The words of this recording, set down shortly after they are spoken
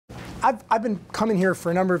I've been coming here for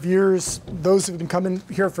a number of years. Those who've been coming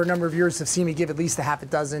here for a number of years have seen me give at least a half a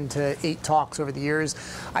dozen to 8 talks over the years.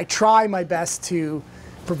 I try my best to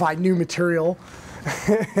provide new material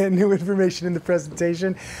and new information in the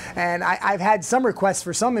presentation. And I've had some requests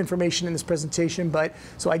for some information in this presentation, but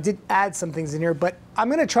so I did add some things in here. But I'm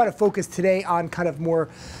going to try to focus today on kind of more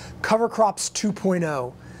cover crops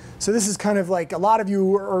 2.0. So this is kind of like a lot of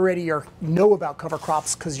you already know about cover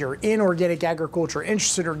crops because you're in organic agriculture,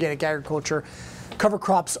 interested in organic agriculture. Cover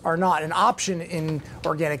crops are not an option in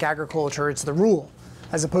organic agriculture, it's the rule,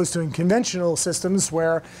 as opposed to in conventional systems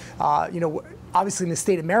where, obviously in the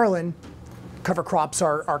state of Maryland, cover crops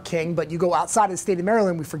are king, but you go outside of the state of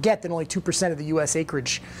Maryland, we forget that only 2% of the US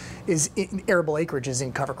acreage arable acreage is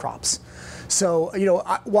in cover crops. So,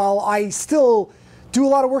 while I still do a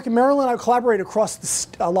lot of work in Maryland, I collaborate across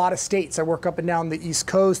a lot of states. I work up and down the East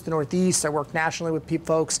Coast, the Northeast. I work nationally with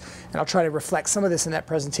folks, and I'll try to reflect some of this in that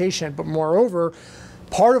presentation. But moreover,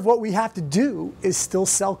 part of what we have to do is still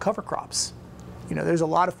sell cover crops. There's a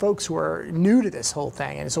lot of folks who are new to this whole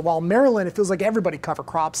thing. And so while Maryland, it feels like everybody cover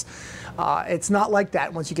crops, it's not like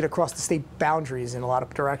that once you get across the state boundaries in a lot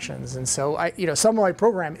of directions. And so, some of my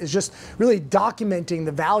program is just really documenting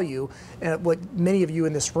the value and what many of you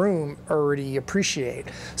in this room already appreciate.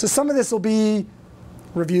 So some of this will be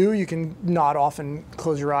review. You can nod off and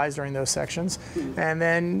close your eyes during those sections. And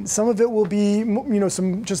then some of it will be,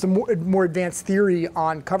 just a more advanced theory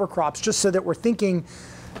on cover crops, just so that we're thinking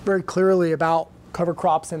very clearly about cover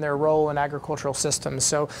crops and their role in agricultural systems.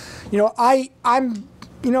 So, I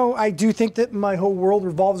do think that my whole world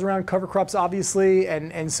revolves around cover crops, obviously,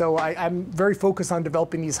 and so I'm very focused on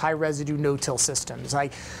developing these high residue no-till systems.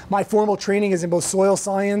 My formal training is in both soil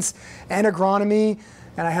science and agronomy,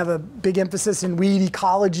 and I have a big emphasis in weed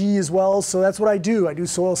ecology as well, so that's what I do. I do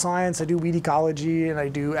soil science, I do weed ecology, and I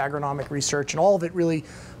do agronomic research, and all of it really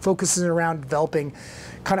focuses around developing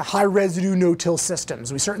kind of high residue no-till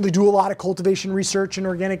systems. We certainly do a lot of cultivation research in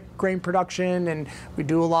organic grain production, and we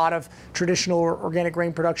do a lot of traditional organic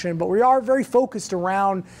grain production, but we are very focused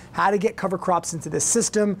around how to get cover crops into this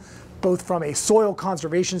system, both from a soil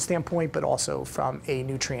conservation standpoint, but also from a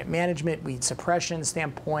nutrient management, weed suppression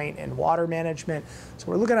standpoint, and water management. So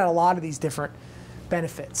we're looking at a lot of these different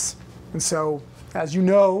benefits. And so, as you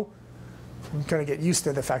know, I'm going to get used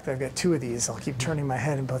to the fact that I've got 2 of these. I'll keep turning my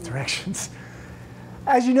head in both directions.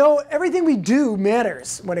 As you know, everything we do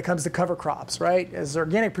matters when it comes to cover crops, right? As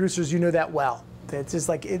organic producers, you know that well. It's just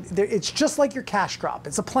like it's just like your cash crop.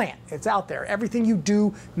 It's a plant. It's out there. Everything you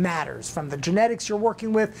do matters, from the genetics you're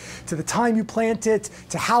working with, to the time you plant it,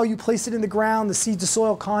 to how you place it in the ground, the seed to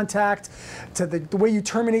soil contact, to the way you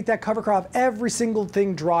terminate that cover crop. Every single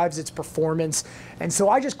thing drives its performance. And so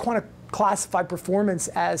I just want to classify performance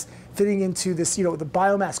as fitting into this, the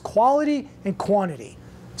biomass quality and quantity.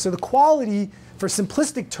 So the quality, for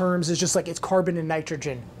simplistic terms, is just like its carbon and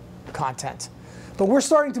nitrogen content. But we're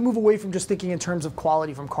starting to move away from just thinking in terms of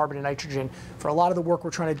quality from carbon and nitrogen. For a lot of the work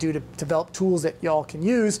we're trying to do to develop tools that y'all can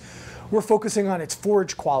use, we're focusing on its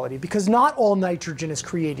forage quality, because not all nitrogen is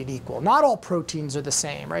created equal. Not all proteins are the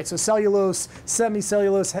same, right? So cellulose,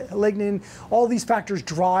 semicellulose, lignin, all these factors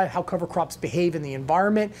drive how cover crops behave in the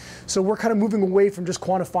environment. So we're kind of moving away from just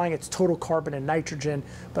quantifying its total carbon and nitrogen,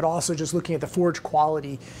 but also just looking at the forage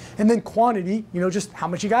quality. And then quantity, just how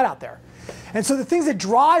much you got out there. And so the things that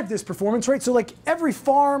drive this performance, right? So like every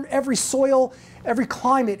farm, every soil, every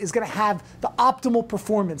climate is going to have the optimal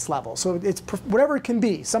performance level. So it's whatever it can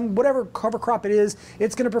be, whatever cover crop it is,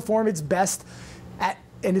 it's going to perform its best at,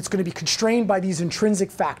 and it's going to be constrained by these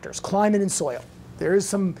intrinsic factors, climate and soil. There is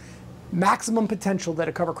some maximum potential that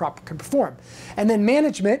a cover crop can perform. And then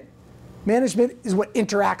management is what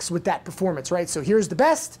interacts with that performance, right? So here's the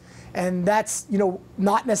best. And that's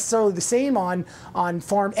not necessarily the same on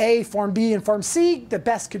farm A, farm B, and farm C. The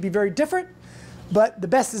best could be very different, but the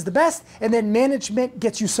best is the best. And then management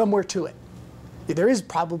gets you somewhere to it. There is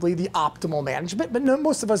probably the optimal management, but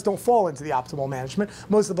most of us don't fall into the optimal management.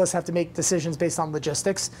 Most of us have to make decisions based on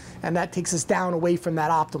logistics, and that takes us down away from that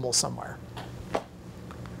optimal somewhere.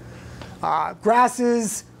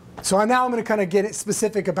 Grasses. So now I'm going to kind of get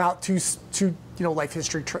specific about two life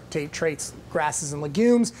history traits, grasses and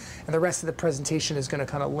legumes, and the rest of the presentation is going to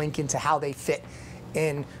kind of link into how they fit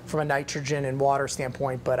in from a nitrogen and water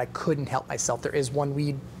standpoint, but I couldn't help myself. There is one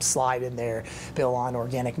weed slide in there, Bill, on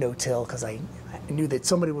organic no-till, because I knew that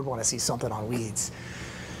somebody would want to see something on weeds.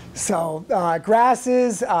 So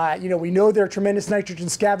grasses, we know they're tremendous nitrogen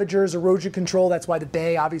scavengers, erosion control. That's why the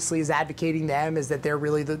Bay obviously is advocating them, is that they're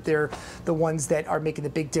really they're the ones that are making the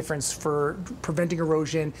big difference for preventing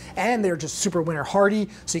erosion, and they're just super winter hardy.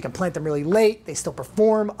 So you can plant them really late. They still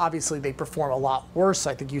perform. Obviously, they perform a lot worse.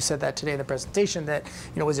 I think you said that today in the presentation. That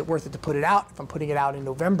is it worth it to put it out if I'm putting it out in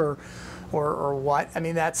November, or what? I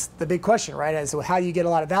mean, that's the big question, right? As to how do you get a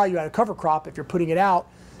lot of value out of cover crop if you're putting it out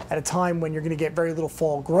at a time when you're going to get very little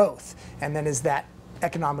fall growth, and then is that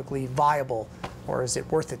economically viable, or is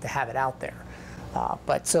it worth it to have it out there?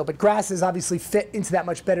 But grasses obviously fit into that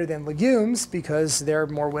much better than legumes because they're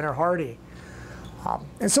more winter hardy.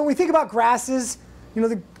 And so when we think about grasses,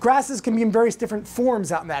 the grasses can be in various different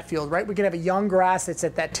forms out in that field, right? We can have a young grass that's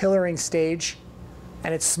at that tillering stage,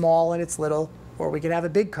 and it's small and it's little, or we can have a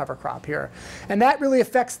big cover crop here. And that really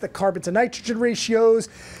affects the carbon to nitrogen ratios.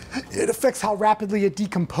 It affects how rapidly it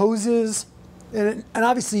decomposes. And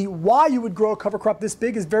obviously, why you would grow a cover crop this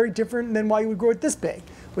big is very different than why you would grow it this big.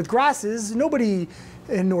 With grasses, nobody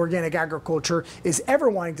in organic agriculture is ever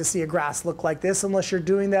wanting to see a grass look like this unless you're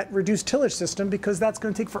doing that reduced tillage system, because that's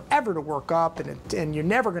going to take forever to work up, and you're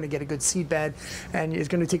never going to get a good seed bed, and it's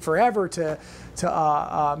going to take forever to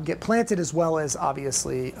get planted, as well as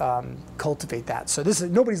obviously cultivate that. So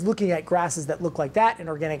nobody's looking at grasses that look like that in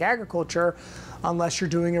organic agriculture unless you're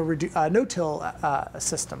doing a no-till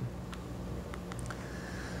system.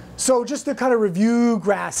 So just to kind of review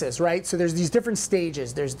grasses, right? So there's these different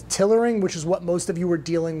stages. There's the tillering, which is what most of you are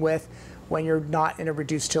dealing with when you're not in a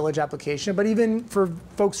reduced tillage application. But even for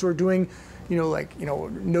folks who are doing,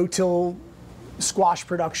 no-till squash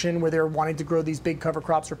production, where they're wanting to grow these big cover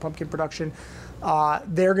crops, or pumpkin production,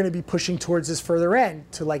 they're going to be pushing towards this further end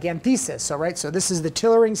to like anthesis. So right, so this is the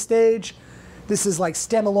tillering stage. This is like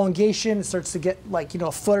stem elongation. It starts to get like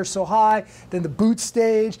a foot or so high. Then the boot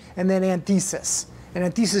stage, and then anthesis. And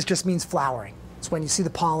anthesis just means flowering. It's when you see the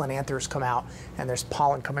pollen anthers come out and there's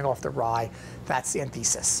pollen coming off the rye. That's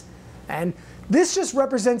anthesis. And this just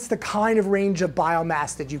represents the kind of range of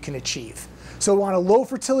biomass that you can achieve. So on a low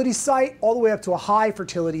fertility site all the way up to a high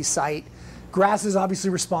fertility site, grasses obviously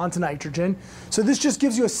respond to nitrogen. So this just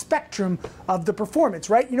gives you a spectrum of the performance,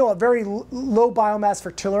 right? A very low biomass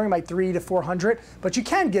for tillering, like 300 to 400, but you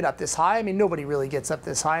can get up this high. I mean, nobody really gets up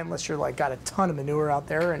this high unless you're like got a ton of manure out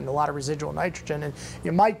there and a lot of residual nitrogen, and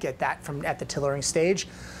you might get that from at the tillering stage.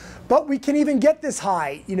 But we can even get this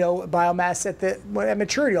high, biomass at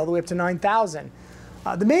maturity, all the way up to 9,000.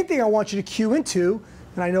 The main thing I want you to cue into,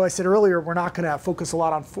 and I know I said earlier we're not going to focus a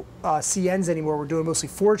lot on CNs anymore. We're doing mostly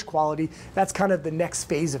forage quality. That's kind of the next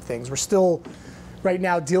phase of things. We're still right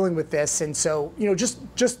now dealing with this, and so just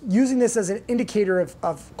using this as an indicator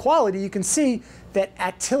of quality, you can see that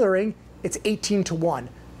at tillering it's 18 to 1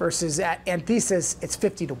 versus at anthesis it's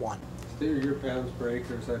 50 to 1. Your pounds per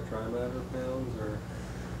acre, is that dry matter pounds or?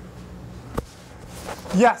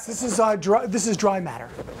 Yes, this is dry matter.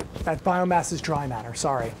 That biomass is dry matter.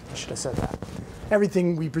 Sorry, I should have said that.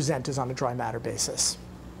 Everything we present is on a dry matter basis.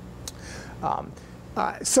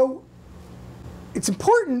 So it's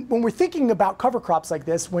important when we're thinking about cover crops like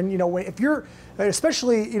this, if you're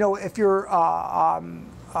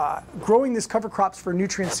growing this cover crops for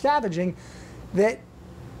nutrient scavenging, that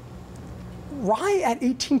rye at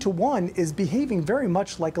 18 to 1 is behaving very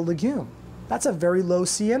much like a legume. That's a very low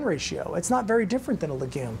CN ratio. It's not very different than a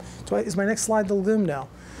legume. So is my next slide the legume now?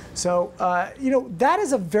 So, that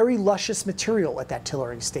is a very luscious material at that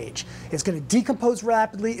tillering stage. It's going to decompose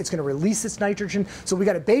rapidly. It's going to release its nitrogen. So we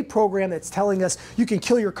got a Bay program that's telling us you can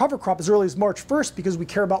kill your cover crop as early as March 1st because we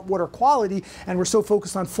care about water quality and we're so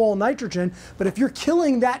focused on fall nitrogen. But if you're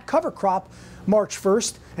killing that cover crop March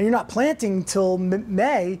 1st and you're not planting until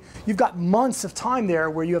May, you've got months of time there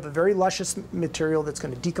where you have a very luscious material that's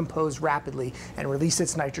going to decompose rapidly and release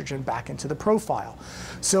its nitrogen back into the profile.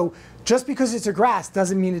 So just because it's a grass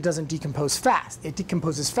doesn't mean it doesn't decompose fast. It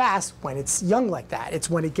decomposes fast when it's young like that. It's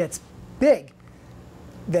when it gets big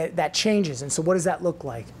that changes. And so what does that look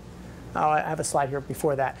like? I have a slide here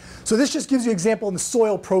before that. So this just gives you an example in the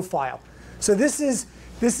soil profile. So this is,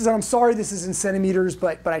 I'm sorry this is in centimeters,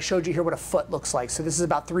 but I showed you here what a foot looks like. So this is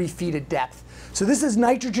about 3 feet of depth. So this is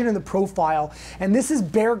nitrogen in the profile, and this is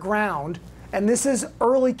bare ground, and this is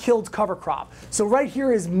early killed cover crop. So right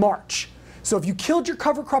here is March. So if you killed your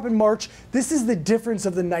cover crop in March, this is the difference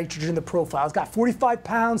of the nitrogen in the profile. It's got 45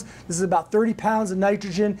 pounds. This is about 30 pounds of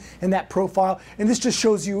nitrogen in that profile. And this just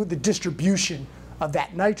shows you the distribution of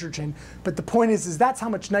that nitrogen. But the point is that's how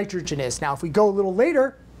much nitrogen is. Now, if we go a little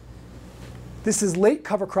later, this is late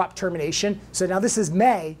cover crop termination. So now this is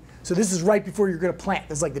May. So this is right before you're going to plant.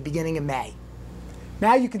 This is like the beginning of May.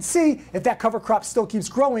 Now you can see if that cover crop still keeps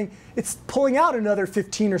growing, it's pulling out another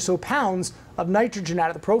 15 or so pounds of nitrogen out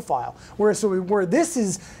of the profile. Where this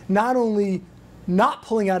is not only not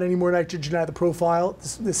pulling out any more nitrogen out of the profile,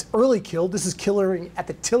 this early kill, this is killering at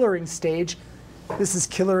the tillering stage. This is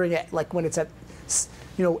killering at like when it's at,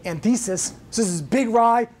 anthesis. So this is big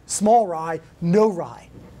rye, small rye, no rye.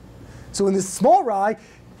 So in this small rye,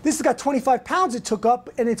 this has got 25 pounds it took up,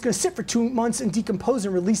 and it's going to sit for 2 months and decompose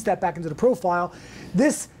and release that back into the profile.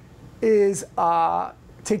 This is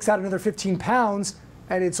takes out another 15 pounds,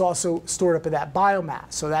 and it's also stored up in that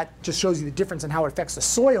biomass. So that just shows you the difference in how it affects the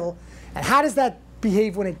soil. And how does that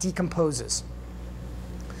behave when it decomposes?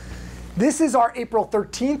 This is our April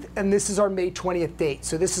 13th, and this is our May 20th date.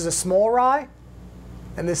 So this is a small rye,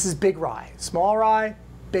 and this is big rye. Small rye,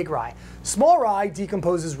 big rye. Small rye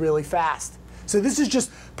decomposes really fast. So this is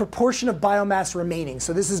just proportion of biomass remaining.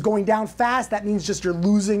 So this is going down fast. That means just you're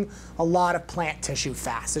losing a lot of plant tissue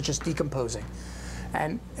fast. It's just decomposing.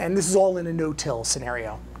 And this is all in a no-till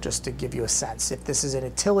scenario, just to give you a sense. If this is in a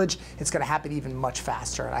tillage, it's going to happen even much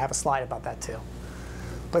faster. And I have a slide about that too.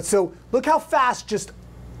 But so look how fast just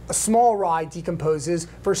a small rye decomposes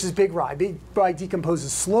versus big rye. Big rye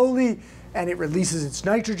decomposes slowly, and it releases its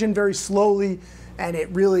nitrogen very slowly. And it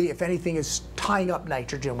really, if anything, is tying up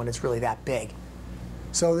nitrogen when it's really that big.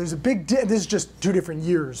 So there's a big, this is just 2 different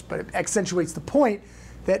years, but it accentuates the point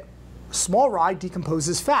that small rye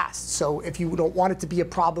decomposes fast. So if you don't want it to be a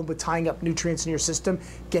problem with tying up nutrients in your system,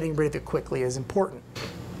 getting rid of it quickly is important.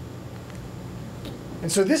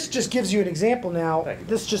 And so this just gives you an example now,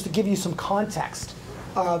 this just to give you some context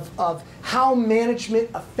of how management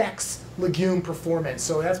affects legume performance.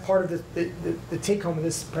 So that's part of the take home of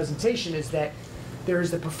this presentation is that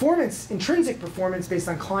there's the performance, intrinsic performance based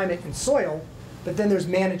on climate and soil, but then there's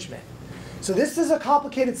management. So this is a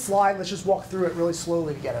complicated slide. Let's just walk through it really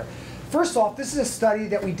slowly together. First off, this is a study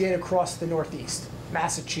that we did across the Northeast,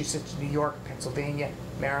 Massachusetts, New York, Pennsylvania,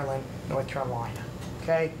 Maryland, North Carolina.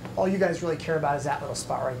 Okay? All you guys really care about is that little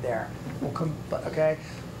spot right there. We'll come, okay?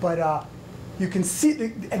 But you can see,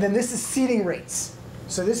 and then this is seeding rates.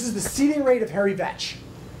 So this is the seeding rate of hairy vetch.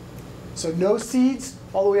 So no seeds,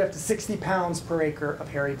 all the way up to 60 pounds per acre of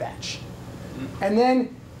hairy vetch. And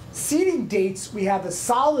then seeding dates, we have a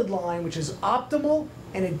solid line, which is optimal,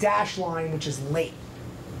 and a dash line, which is late.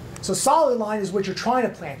 So solid line is what you're trying to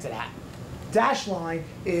plant it at. Dash line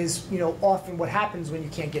is, often what happens when you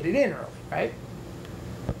can't get it in early, right?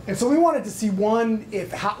 And so we wanted to see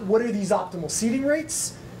what are these optimal seeding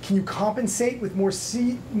rates? Can you compensate with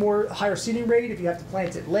more higher seeding rate if you have to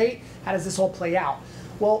plant it late? How does this all play out?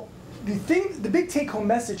 Well, the big take-home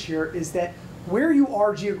message here is that where you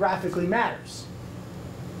are geographically matters.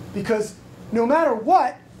 Because no matter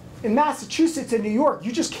what, in Massachusetts and New York,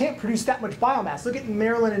 you just can't produce that much biomass. Look at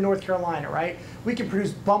Maryland and North Carolina, right? We can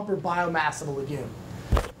produce bumper biomass of a legume.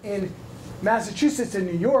 In Massachusetts and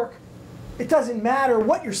New York, it doesn't matter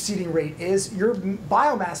what your seeding rate is, your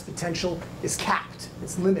biomass potential is capped.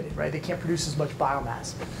 It's limited, right? They can't produce as much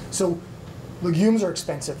biomass. So legumes are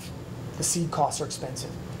expensive. The seed costs are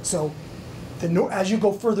expensive. So as you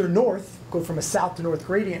go further north, go from a south to north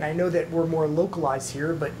gradient, I know that we're more localized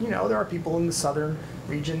here, but there are people in the southern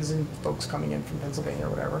regions and folks coming in from Pennsylvania or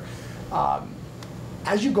whatever.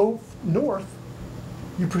 As you go north,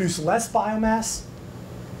 you produce less biomass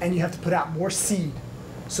and you have to put out more seed.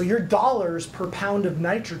 So your dollars per pound of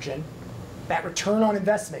nitrogen, that return on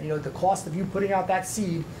investment, the cost of you putting out that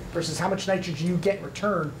seed versus how much nitrogen you get in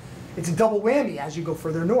return, it's a double whammy as you go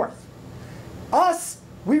further north. Us,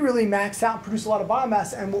 we really max out and produce a lot of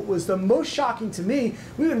biomass, and what was the most shocking to me,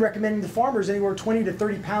 we've been recommending to farmers anywhere 20 to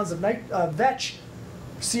 30 pounds of vetch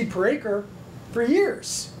seed per acre for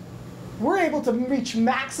years. We're able to reach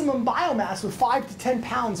maximum biomass with 5 to 10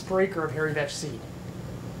 pounds per acre of hairy vetch seed.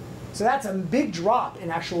 So that's a big drop in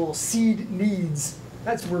actual seed needs.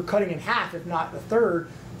 We're cutting in half, if not a third,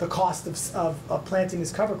 the cost of planting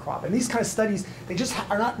this cover crop. And these kind of studies, they just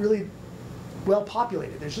are not really well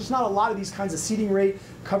populated. There's just not a lot of these kinds of seeding rate,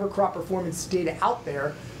 cover crop performance data out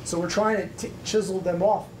there. So we're trying to chisel them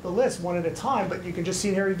off the list one at a time, but you can just see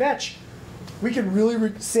in hairy vetch, we can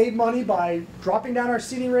really save money by dropping down our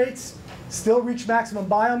seeding rates, still reach maximum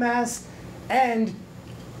biomass, and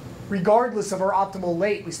regardless of our optimal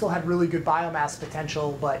late, we still had really good biomass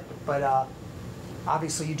potential, but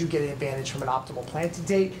obviously you do get an advantage from an optimal planting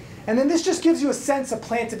date. And then this just gives you a sense of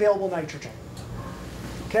plant available nitrogen.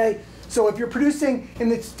 Okay? So if you're producing in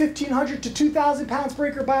the 1,500 to 2,000 pounds per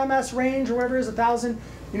acre biomass range, or whatever it is, 1,000,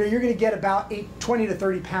 you're going to get about 20 to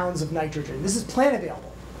 30 pounds of nitrogen. This is plant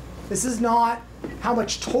available. This is not how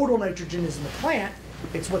much total nitrogen is in the plant.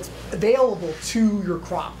 It's what's available to your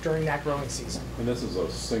crop during that growing season. And this is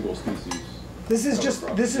a single species. This is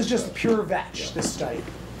just pure vetch, this study.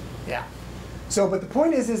 Yeah. So, but the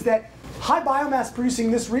point is that high biomass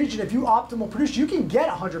producing this region, if you optimal produce, you can get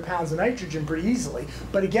 100 pounds of nitrogen pretty easily.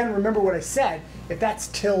 But again, remember what I said, if that's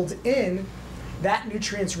tilled in, that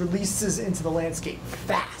nutrients releases into the landscape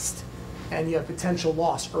fast, and you have potential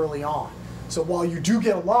loss early on. So while you do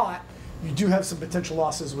get a lot, you do have some potential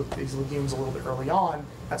losses with these legumes a little bit early on.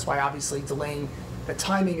 That's why obviously delaying the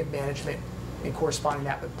timing of management and corresponding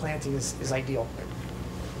that with planting is ideal.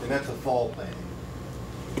 And that's a fall planting.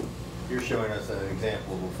 You're showing us an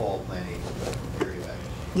example of a fall planting period.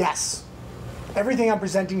 Yes. Everything I'm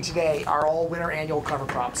presenting today are all winter annual cover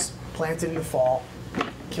crops, planted in the fall,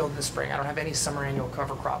 killed in the spring. I don't have any summer annual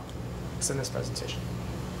cover crop that's in this presentation.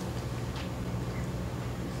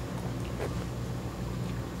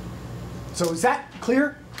 So is that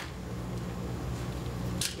clear?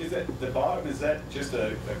 Is that the bottom, is that just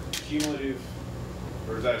a cumulative,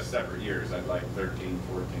 or is that a separate year? Is that like 13,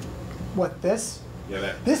 14? What, this?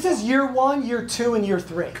 Yeah, This is year 1, year 2, and year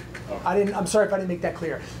 3. Oh. I'm sorry if I didn't make that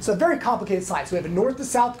clear. So a very complicated slide. So we have a north to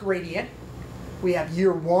south gradient. We have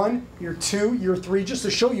year 1, year 2, year 3, just to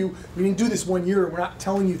show you, we didn't do this 1 year. We're not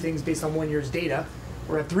telling you things based on 1 year's data.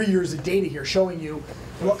 We're at 3 years of data here showing you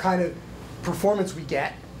what kind of performance we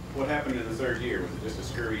get. What happened in the third year? Was it just a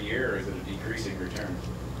screwy year, or is it a decreasing return?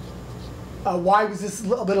 Why was this a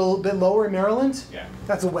little bit lower in Maryland? Yeah.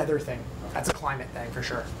 That's a weather thing. That's a climate thing for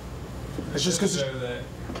sure. It's just because. So that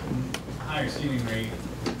higher seeding rate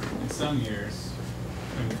in some years,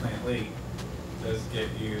 when you plant late, does get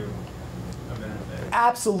you a benefit.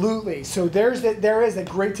 Absolutely. So there is a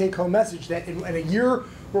great take-home message that in a year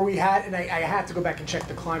where we had, and I had to go back and check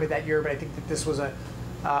the climate that year, but I think that this was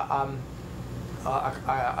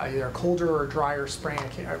either a colder or drier spring. I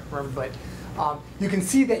can't remember, but you can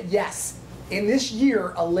see that yes, in this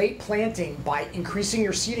year, a late planting by increasing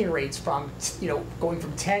your seeding rates from going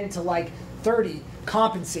from 10 to like 30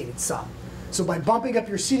 compensated some. So by bumping up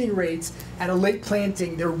your seeding rates at a late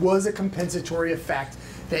planting, there was a compensatory effect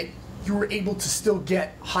that you were able to still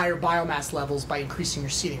get higher biomass levels by increasing your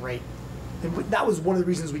seeding rate. And that was one of the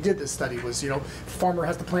reasons we did this study was, if a farmer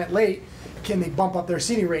has to plant late, can they bump up their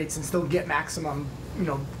seeding rates and still get maximum,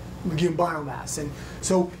 legume biomass? And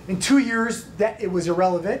so in 2 years, that it was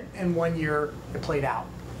irrelevant, and 1 year it played out.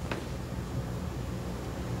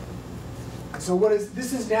 So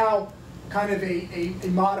this is now kind of a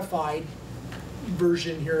modified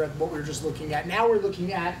version here of what we were just looking at. Now we're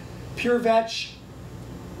looking at pure vetch,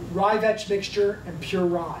 rye vetch mixture, and pure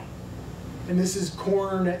rye. And this is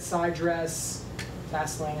corn at side dress,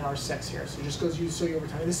 fast laying in R6 here. So it just goes show you over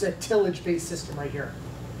time. This is a tillage-based system right here.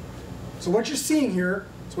 So what you're seeing here,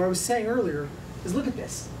 is what I was saying earlier, is look at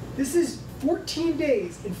this. This is 14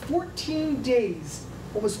 days. In 14 days,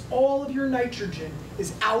 almost all of your nitrogen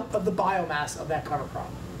is out of the biomass of that cover crop.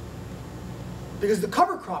 Because the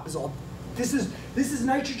cover crop is all, this is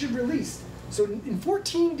nitrogen released. So in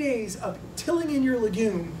 14 days of tilling in your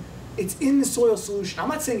legume, it's in the soil solution. I'm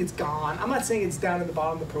not saying it's gone. I'm not saying it's down in the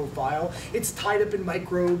bottom of the profile. It's tied up in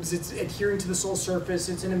microbes. It's adhering to the soil surface.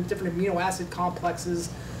 It's in different amino acid complexes.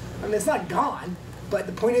 I mean, it's not gone, but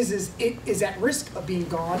the point is it is at risk of being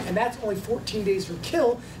gone, and that's only 14 days from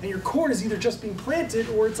kill, and your corn is either just being planted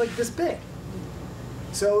or it's like this big.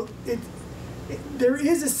 So there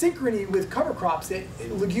is a synchrony with cover crops that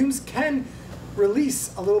legumes can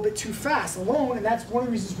release a little bit too fast alone, and that's one of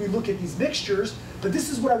the reasons we look at these mixtures. But this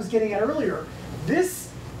is what I was getting at earlier. This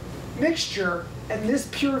mixture and this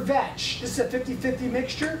pure vetch, this is a 50-50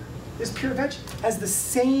 mixture, this pure vetch has the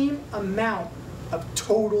same amount of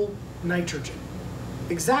total nitrogen.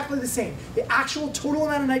 Exactly the same. The actual total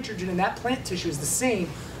amount of nitrogen in that plant tissue is the same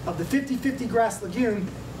of the 50-50 grass legume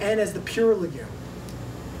and as the pure legume.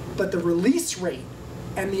 But the release rate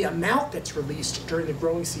and the amount that's released during the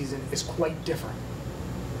growing season is quite different.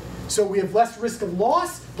 So we have less risk of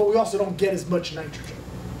loss, but we also don't get as much nitrogen.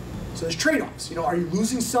 So there's trade-offs. Are you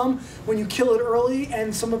losing some when you kill it early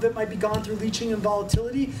and some of it might be gone through leaching and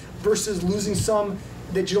volatility versus losing some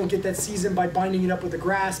that you don't get that season by binding it up with the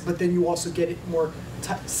grass, but then you also get it more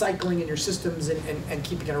cycling in your systems and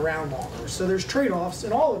keeping it around longer. So there's trade-offs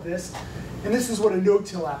in all of this, and this is what a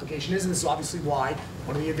no-till application is, and this is obviously why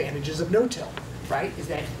one of the advantages of no-till, right, is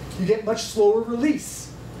that you get much slower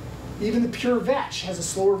release. Even the pure vetch has a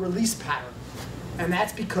slower release pattern, and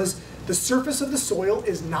that's because the surface of the soil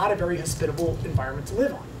is not a very hospitable environment to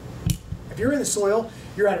live on. If you're in the soil,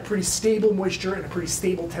 you're at a pretty stable moisture and a pretty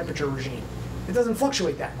stable temperature regime. It doesn't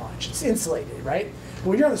fluctuate that much. much. It's insulated, right? But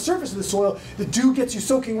when you're on the surface of the soil, the dew gets you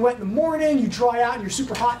soaking wet in the morning, you dry out and you're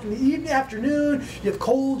super hot in the evening, afternoon, you have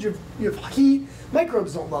cold, you have heat.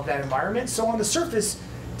 Microbes don't love that environment. So on the surface,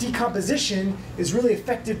 decomposition is really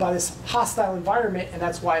affected by this hostile environment, and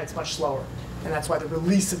that's why it's much slower. And that's why the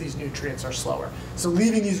release of these nutrients are slower. So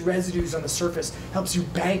leaving these residues on the surface helps you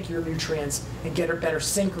bank your nutrients and get a better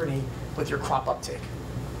synchrony with your crop uptake.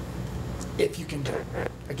 If you can do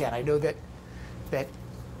it. Again, I know that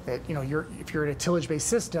you know, if you're in a tillage-based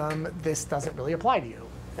system, this doesn't really apply to you,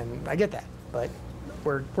 and I get that. But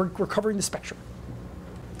we're covering the spectrum.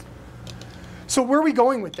 So where are we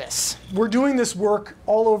going with this? We're doing this work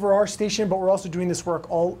all over our station, but we're also doing this work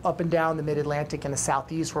all up and down the Mid-Atlantic and the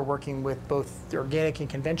Southeast. We're working with both the organic and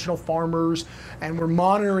conventional farmers, and we're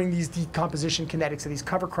monitoring these decomposition kinetics of these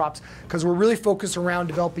cover crops because we're really focused around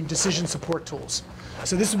developing decision support tools.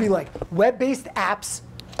 So this would be like web-based apps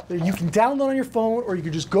that you can download on your phone, or you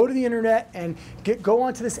can just go to the internet and go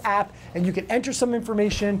onto this app, and you can enter some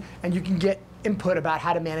information, and you can get input about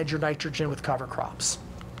how to manage your nitrogen with cover crops.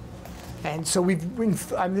 And so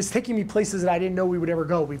this is taking me places that I didn't know we would ever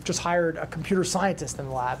go. We've just hired a computer scientist in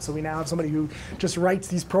the lab, so we now have somebody who just writes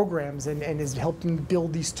these programs and is helping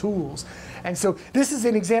build these tools. And so this is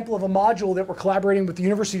an example of a module that we're collaborating with the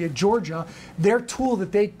University of Georgia. Their tool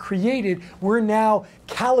that they created, we're now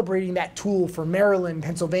calibrating that tool for Maryland,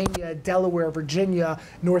 Pennsylvania, Delaware, Virginia,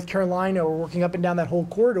 North Carolina. We're working up and down that whole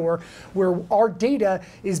corridor where our data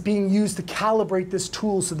is being used to calibrate this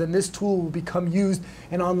tool, so then this tool will become used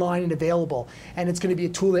and online and available. And it's going to be a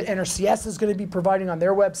tool that NRCS is going to be providing on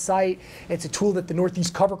their website. It's a tool that the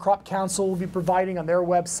Northeast Cover Crop Council will be providing on their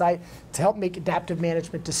website to help make adaptive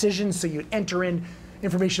management decisions. So you enter in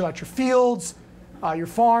information about your fields, your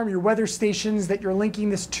farm, your weather stations that you're linking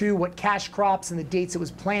this to, what cash crops and the dates it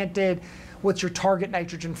was planted, what's your target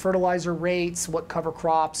nitrogen fertilizer rates, what cover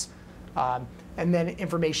crops, and then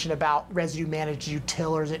information about residue managed, do you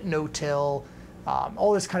till or is it no-till,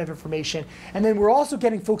 all this kind of information. And then we're also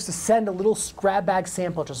getting folks to send a little grab bag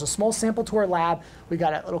sample, just a small sample to our lab. We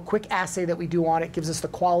got a little quick assay that we do on it, gives us the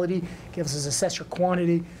quality, gives us assess your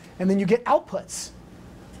quantity, and then you get outputs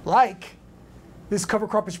like this cover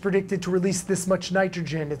crop is predicted to release this much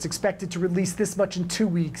nitrogen. It's expected to release this much in 2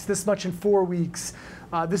 weeks, this much in 4 weeks.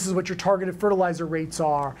 This is what your targeted fertilizer rates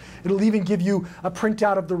are. It'll even give you a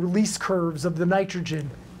printout of the release curves of the nitrogen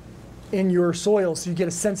in your soil, so you get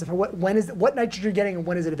a sense of what nitrogen you're getting and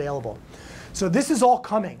when is it available. So this is all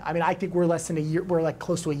coming. I mean, I think we're less than a year, we're like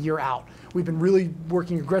close to a year out. We've been really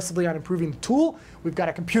working aggressively on improving the tool. We've got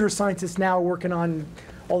a computer scientist now working on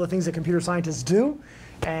all the things that computer scientists do.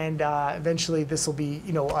 And eventually this will be,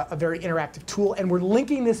 you know, a very interactive tool. And we're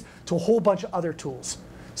linking this to a whole bunch of other tools.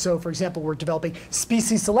 So for example, we're developing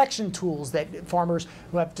species selection tools that farmers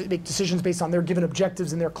who have to make decisions based on their given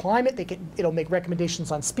objectives in their climate, it'll make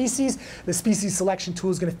recommendations on species. The species selection tool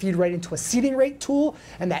is going to feed right into a seeding rate tool,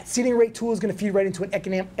 and that seeding rate tool is going to feed right into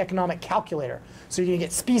an economic calculator. So you're going to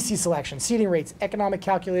get species selection, seeding rates, economic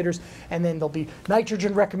calculators, and then there'll be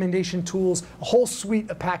nitrogen recommendation tools, a whole suite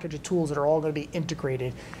of package of tools that are all going to be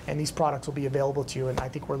integrated, and these products will be available to you. And I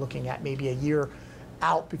think we're looking at maybe a year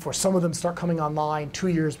out before some of them start coming online, 2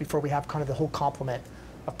 years before we have kind of the whole complement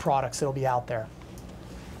of products that'll be out there.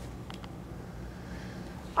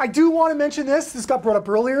 I do want to mention this got brought up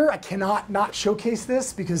earlier. I cannot not showcase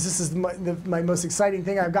this because this is my most exciting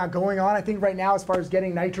thing I've got going on, I think, right now as far as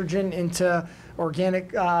getting nitrogen into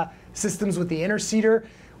organic systems with the interseeder.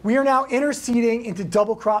 We are now interseeding into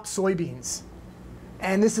double crop soybeans.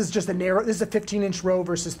 And this is just a narrow, this is a 15-inch row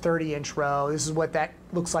versus 30-inch row. This is what that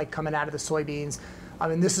looks like coming out of the soybeans. I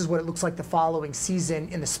mean, this is what it looks like the following season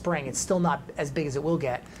in the spring. It's still not as big as it will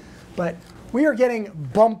get. But we are getting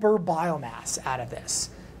bumper biomass out of this.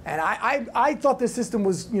 And I thought this system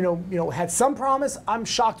was, had some promise. I'm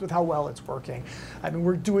shocked with how well it's working. I mean,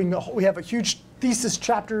 we have a huge thesis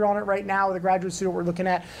chapter on it right now with a graduate student. We're looking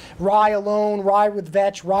at rye alone, rye with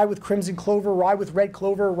vetch, rye with crimson clover, rye with red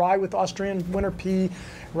clover, rye with Austrian winter pea,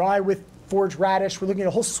 rye with forage radish. We're looking at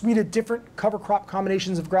a whole suite of different cover crop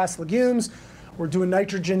combinations of grass legumes. We're doing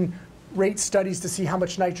nitrogen rate studies to see how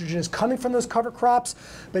much nitrogen is coming from those cover crops.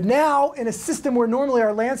 But now, in a system where normally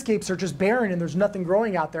our landscapes are just barren and there's nothing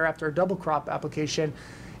growing out there after a double crop application,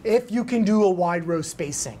 if you can do a wide row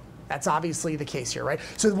spacing, that's obviously the case here, right?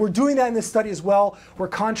 So we're doing that in this study as well. We're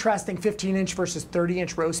contrasting 15-inch versus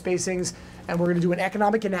 30-inch row spacings, and we're going to do an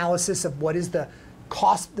economic analysis of what is the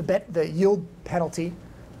cost, the yield penalty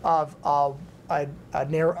of a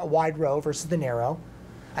wide row versus the narrow.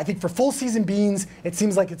 I think for full season beans, it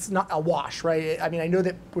seems like it's not a wash, right? I mean, I know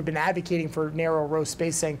that we've been advocating for narrow row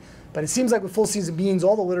spacing, but it seems like with full season beans,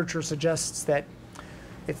 all the literature suggests that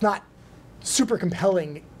it's not super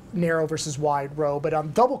compelling narrow versus wide row. But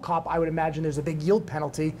on double crop, I would imagine there's a big yield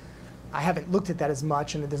penalty. I haven't looked at that as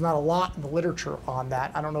much, and there's not a lot in the literature on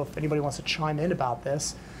that. I don't know if anybody wants to chime in about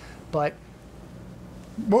this, but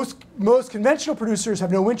most conventional producers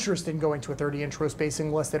have no interest in going to a 30-inch row spacing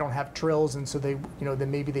unless they don't have drills, and so they,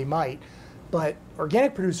 then maybe they might. But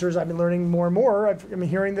organic producers, I've been learning more and more. I'm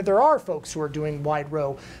hearing that there are folks who are doing wide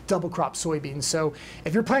row double crop soybeans. So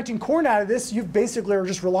if you're planting corn out of this, you basically are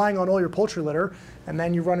just relying on all your poultry litter, and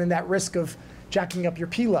then you're running that risk of jacking up your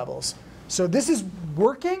P levels. So this is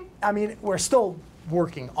working. I mean, we're still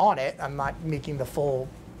working on it. I'm not making the full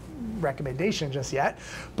recommendation just yet,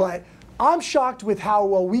 but I'm shocked with how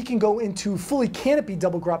well we can go into fully canopy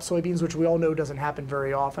double crop soybeans, which we all know doesn't happen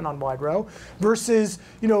very often on wide row, versus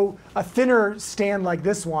a thinner stand like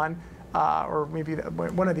this one, or maybe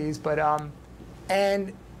one of these, but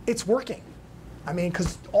and it's working. I mean,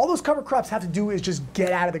 because all those cover crops have to do is just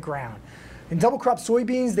get out of the ground. In double crop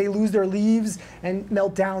soybeans, they lose their leaves and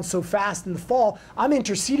melt down so fast in the fall. I'm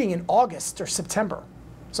interseeding in August or September.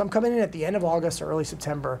 So I'm coming in at the end of August or early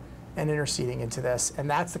September and interseeding into this. And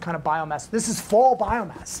that's the kind of biomass. This is fall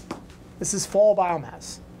biomass. This is fall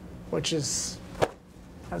biomass, which is,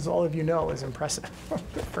 as all of you know, is impressive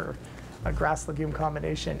for a grass legume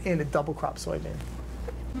combination in a double crop soybean.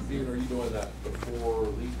 Steven, are you doing that before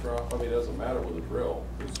leaf drop? I mean, it doesn't matter with a drill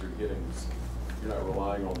because you're not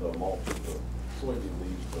relying on the mulch of the soybean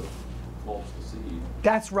leaves to mulch the seed.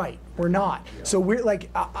 That's right. We're not. Yeah. So we're like,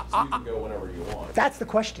 so you can go whenever you want. That's the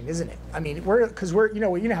question, isn't it? I mean, because you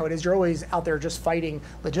know how it is. You're always out there just fighting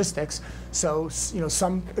logistics. So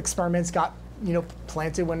some experiments got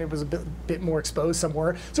planted when it was a bit more exposed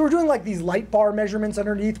somewhere. So we're doing like these light bar measurements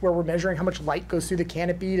underneath where we're measuring how much light goes through the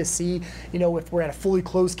canopy to see, if we're at a fully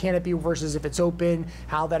closed canopy versus if it's open,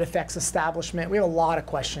 how that affects establishment. We have a lot of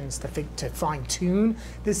questions to fine tune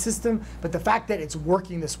this system, but the fact that it's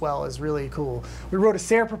working this well is really cool. We wrote a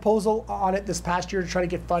SARE proposal on it this past year to try to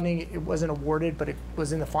get funding. It wasn't awarded, but it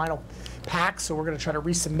was in the final pack. So we're going to try to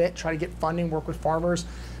resubmit, try to get funding, work with farmers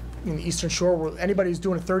in the Eastern Shore where anybody who's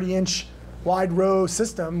doing a 30-inch wide row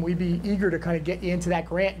system, we'd be eager to kind of get you into that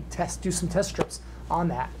grant and do some test strips on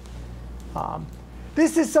that.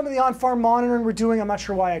 This is some of the on-farm monitoring we're doing. I'm not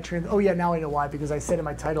sure why oh yeah, now I know why, because I said in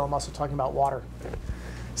my title I'm also talking about water.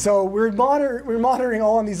 So we're monitoring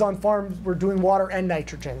all on these on-farms. We're doing water and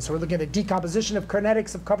nitrogen. So we're looking at the decomposition of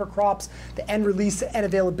kinetics of cover crops, the end release and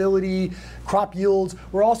availability, crop yields.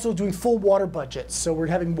 We're also doing full water budgets. So we're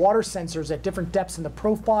having water sensors at different depths in the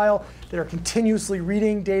profile that are continuously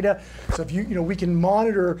reading data. So if we can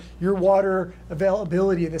monitor your water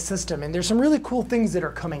availability in the system. And there's some really cool things that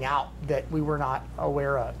are coming out that we were not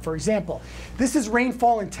aware of. For example, this is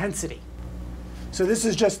rainfall intensity. So this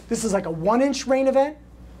is like a 1-inch rain event.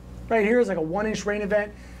 Right here is like a 1-inch rain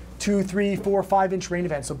event, 2, 3, 4, 5-inch rain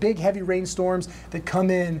event. So big, heavy rainstorms that come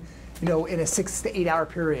in, in a 6 to 8 hour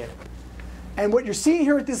period. And what you're seeing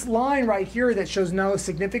here with this line right here that shows no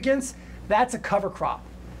significance, that's a cover crop.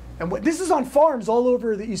 And this is on farms all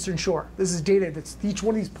over the Eastern Shore. This is data that's, each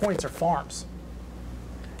one of these points are farms.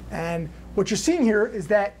 And what you're seeing here is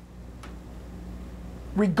that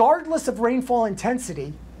regardless of rainfall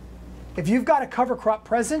intensity, if you've got a cover crop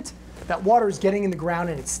present, that water is getting in the ground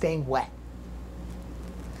and it's staying wet.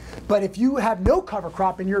 But if you have no cover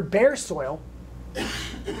crop in your bare soil,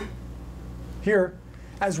 here,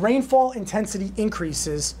 as rainfall intensity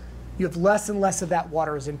increases, you have less and less of that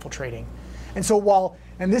water is infiltrating. And so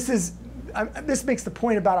this makes the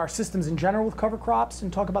point about our systems in general with cover crops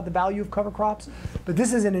and talk about the value of cover crops, but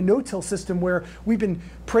this is in a no-till system where we've been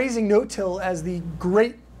praising no-till as the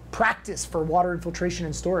great practice for water infiltration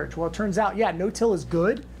and storage. Well, it turns out, yeah, no-till is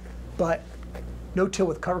good, but no-till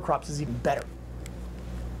with cover crops is even better.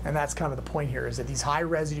 And that's kind of the point here, is that these high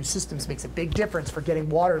residue systems makes a big difference for getting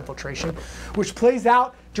water infiltration, which plays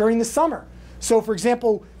out during the summer. So for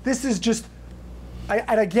example, this is just,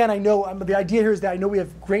 and again, I know the idea here is that I know we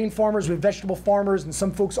have grain farmers, we have vegetable farmers, and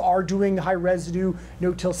some folks are doing high residue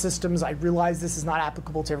no-till systems. I realize this is not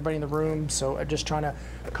applicable to everybody in the room, so I'm just trying to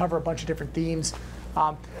cover a bunch of different themes.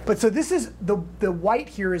 But so this is, the white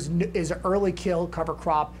here is an early kill cover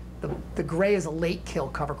crop. The gray is a late kill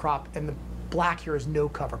cover crop, and the black here is no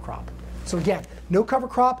cover crop. So again, no cover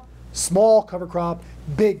crop, small cover crop,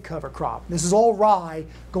 big cover crop. This is all rye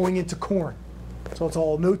going into corn. So it's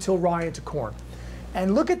all no-till rye into corn.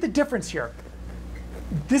 And look at the difference here.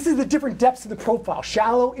 This is the different depths of the profile,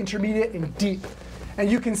 shallow, intermediate, and deep.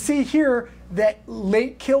 And you can see here that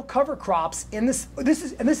late kill cover crops in this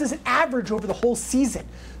is an average over the whole season.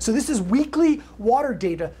 So this is weekly water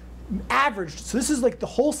data averaged, so this is like the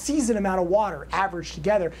whole season amount of water averaged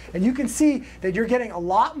together, and you can see that you're getting a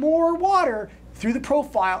lot more water through the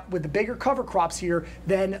profile with the bigger cover crops here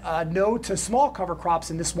than no to small cover crops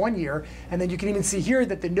in this 1 year. And then you can even see here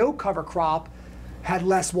that the no cover crop had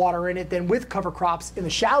less water in it than with cover crops in the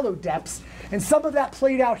shallow depths. And some of that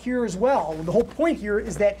played out here as well. The whole point here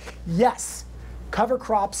is that, yes, cover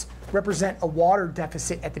crops represent a water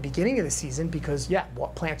deficit at the beginning of the season because, yeah,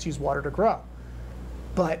 plants use water to grow.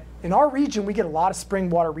 But in our region, we get a lot of spring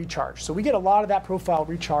water recharge. So we get a lot of that profile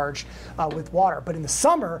recharge with water. But in the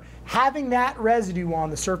summer, having that residue on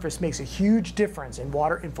the surface makes a huge difference in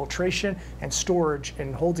water infiltration and storage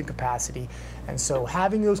and holding capacity. And so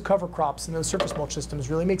having those cover crops and those surface mulch systems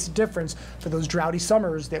really makes a difference for those droughty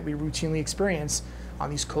summers that we routinely experience on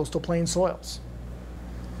these coastal plain soils.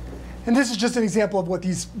 And this is just an example of what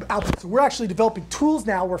these outputs. So we're actually developing tools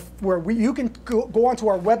now where you can go onto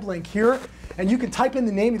our web link here, and you can type in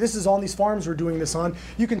the name. This is on these farms we're doing this on.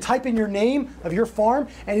 You can type in your name of your farm,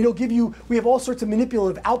 and it'll give you, we have all sorts of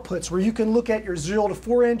manipulative outputs where you can look at your 0 to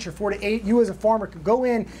 4 inch or 4 to 8. You as a farmer can go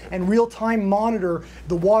in and real-time monitor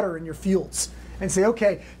the water in your fields and say,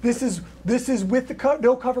 okay, this is with the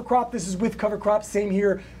no cover crop, this is with cover crop, same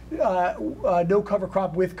here. No cover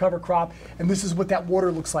crop with cover crop, and this is what that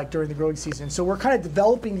water looks like during the growing season. So we're kind of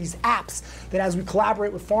developing these apps that as we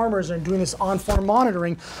collaborate with farmers and doing this on-farm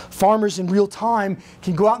monitoring, farmers in real time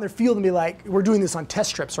can go out in their field and be like, we're doing this on test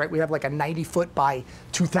strips, right? We have like a 90-foot by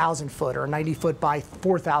 2,000 foot or a 90-foot by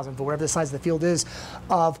 4,000 foot, whatever the size of the field is,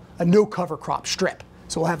 of a no cover crop strip.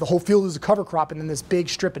 So we'll have the whole field as a cover crop and then this big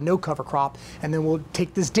strip of no cover crop, and then we'll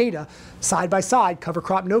take this data side by side, cover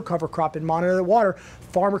crop, no cover crop, and monitor the water.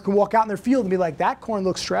 Farmer can walk out in their field and be like, that corn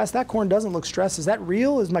looks stressed, that corn doesn't look stressed. Is that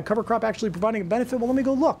real? Is my cover crop actually providing a benefit? Well, let me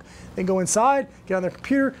go look. They go inside, get on their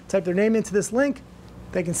computer, type their name into this link.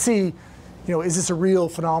 They can see, is this a real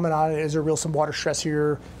phenomenon? Is there some water stress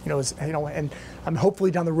here? And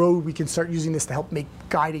hopefully down the road we can start using this to help make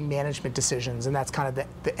guiding management decisions. And that's kind of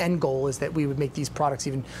the end goal, is that we would make these products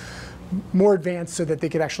even more advanced so that they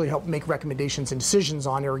could actually help make recommendations and decisions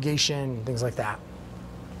on irrigation and things like that.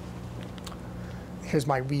 Here's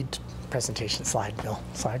my weed presentation slide, Bill.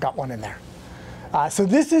 So I got one in there. So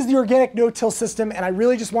this is the organic no-till system, and I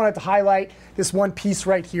really just wanted to highlight this one piece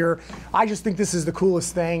right here. I just think this is the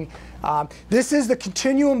coolest thing. This is the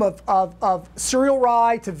continuum of cereal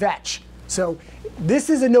rye to vetch. So this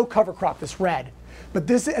is a no cover crop, this red. But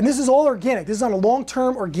this is all organic. This is on a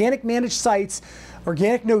long-term organic managed sites,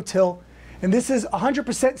 organic no-till. And this is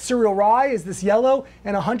 100% cereal rye is this yellow,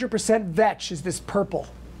 and 100% vetch is this purple.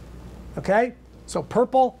 Okay? So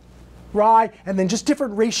purple, rye, and then just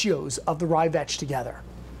different ratios of the rye vetch together.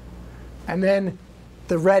 And then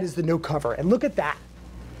the red is the no cover. And look at that.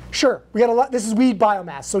 Sure, we got a lot, this is weed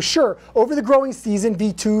biomass. So sure, over the growing season,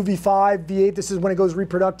 V2, V5, V8, this is when it goes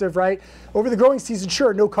reproductive, right? Over the growing season,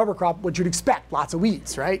 sure, no cover crop, what you'd expect, lots of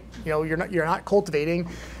weeds, right? You're not cultivating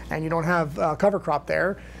and you don't have cover crop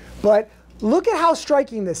there. But look at how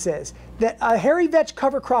striking this is, that a hairy vetch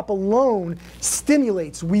cover crop alone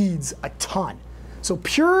stimulates weeds a ton. So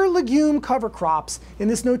pure legume cover crops in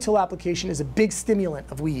this no-till application is a big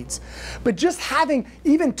stimulant of weeds. But just having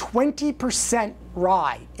even 20%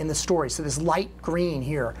 rye in the story, so this light green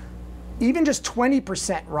here, even just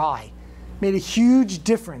 20% rye made a huge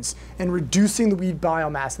difference in reducing the weed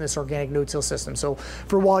biomass in this organic no-till system. So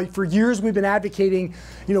for years we've been advocating,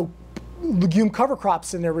 legume cover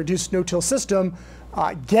crops in their reduced no-till system,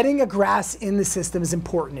 getting a grass in the system is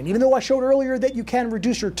important. And even though I showed earlier that you can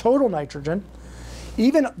reduce your total nitrogen,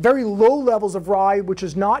 even very low levels of rye, which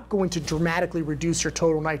is not going to dramatically reduce your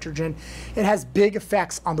total nitrogen, it has big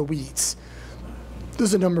effects on the weeds.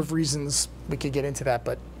 There's a number of reasons we could get into that,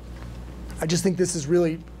 but I just think this is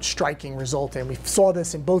really striking result, and we saw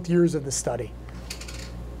this in both years of the study.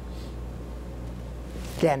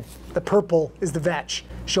 Again, the purple is the vetch,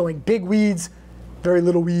 showing big weeds, very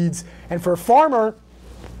little weeds. And for a farmer,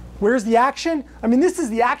 where's the action? I mean, this is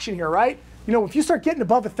the action here, right? If you start getting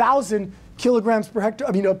above 1,000 kilograms per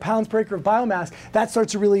hectare, pounds per acre of biomass, that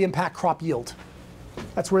starts to really impact crop yield.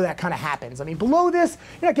 That's where that kind of happens. I mean, below this,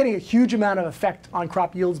 you're not getting a huge amount of effect on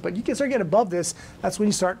crop yields, but you can start getting above this, that's when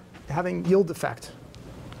you start having yield effect.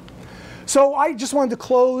 So I just wanted to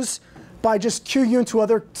close by just cue you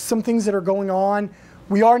into some things that are going on.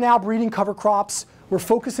 We are now breeding cover crops. We're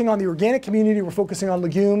focusing on the organic community. We're focusing on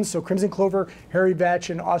legumes, so crimson clover, hairy vetch,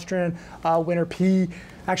 and Austrian winter pea.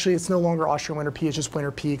 Actually, it's no longer Austrian winter pea, it's just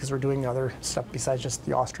winter pea because we're doing other stuff besides just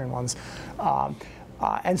the Austrian ones.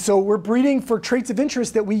 And so we're breeding for traits of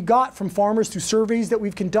interest that we got from farmers through surveys that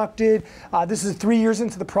we've conducted. This is 3 years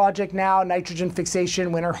into the project now: nitrogen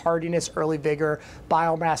fixation, winter hardiness, early vigor,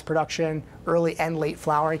 biomass production, early and late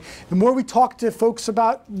flowering. The more we talk to folks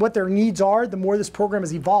about what their needs are, the more this program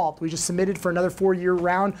has evolved. We just submitted for another 4-year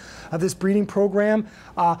round of this breeding program.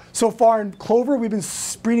 So far in clover, we've been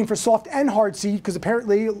breeding for soft and hard seed because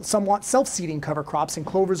apparently some want self-seeding cover crops, and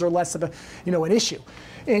clovers are less of a, an issue.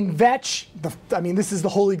 In vetch, this is the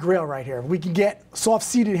holy grail right here. If we can get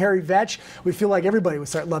soft-seeded hairy vetch, we feel like everybody would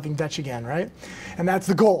start loving vetch again, right? And that's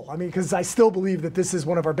the goal. because I still believe that this is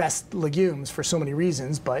one of our best legumes for so many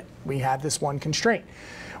reasons, but we have this one constraint.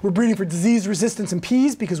 We're breeding for disease resistance in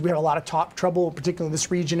peas because we have a lot of trouble, particularly in this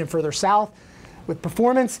region and further south, with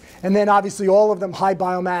performance. And then obviously all of them high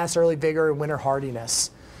biomass, early vigor, and winter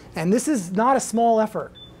hardiness. And this is not a small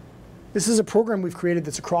effort. This is a program we've created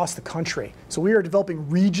that's across the country. So we are developing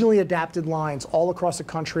regionally adapted lines all across the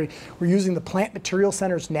country. We're using the Plant Material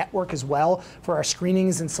Centers network as well for our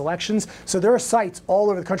screenings and selections. So there are sites all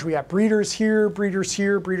over the country. We have breeders here, breeders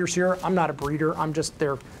here, breeders here. I'm not a breeder, I'm just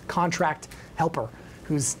their contract helper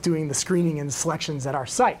who's doing the screening and the selections at our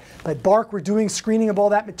site. But Bark, we're doing screening of all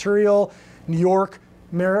that material. New York,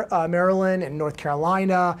 Maryland, and North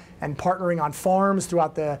Carolina, and partnering on farms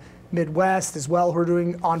throughout the Midwest as well, who are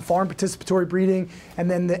doing on-farm participatory breeding, and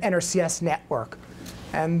then the NRCS network.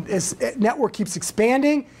 And this network keeps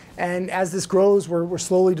expanding, and as this grows, we're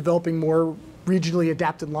slowly developing more regionally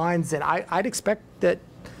adapted lines, and I'd expect that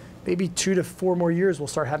maybe 2 to 4 more years we'll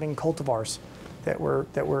start having cultivars that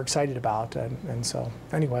we're excited about, and so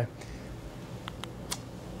anyway.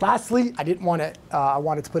 Lastly, I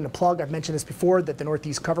wanted to put in a plug. I've mentioned this before, that the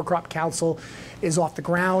Northeast Cover Crop Council is off the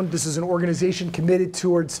ground. This is an organization committed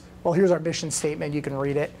towards, well, here's our mission statement, you can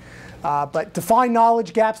read it. But define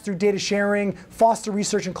knowledge gaps through data sharing, foster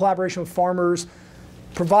research and collaboration with farmers,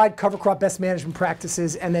 provide cover crop best management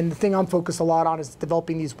practices, and then the thing I'm focused a lot on is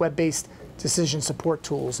developing these web-based decision support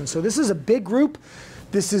tools. And so this is a big group.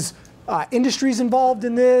 This is industries involved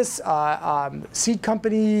in this, seed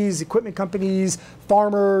companies, equipment companies,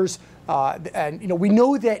 farmers, and we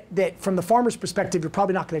know that from the farmer's perspective, you're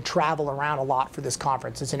probably not going to travel around a lot for this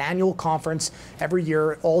conference. It's an annual conference every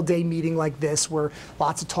year, all-day meeting like this, where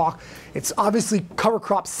lots of talk. It's obviously cover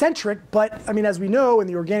crop centric, but as we know in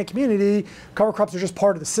the organic community, cover crops are just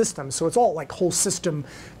part of the system. So it's all like whole system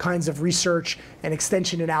kinds of research and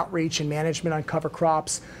extension and outreach and management on cover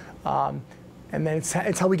crops. And then it's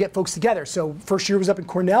how we get folks together. So first year was up in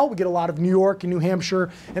Cornell. We get a lot of New York and New Hampshire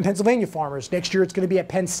and Pennsylvania farmers. Next year it's going to be at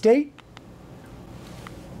Penn State.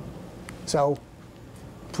 So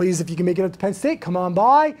please, if you can make it up to Penn State, come on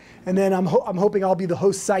by. And then I'm hoping I'll be the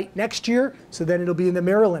host site next year. So then it'll be in the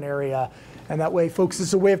Maryland area. And that way, folks,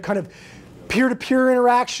 it's a way of kind of peer-to-peer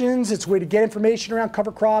interactions. It's a way to get information around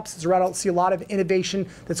cover crops. It's where I see a lot of innovation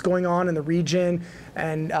that's going on in the region.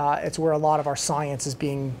 And it's where a lot of our science is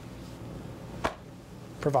being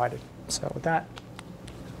provided. So with that,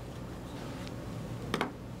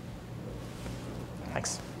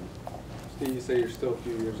 thanks. Steve, you say you're still a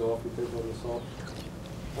few years off, you think, on the salt,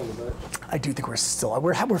 on the vetch? I do think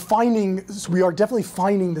we're finding, we are definitely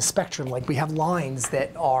finding the spectrum. Like we have lines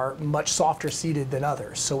that are much softer seeded than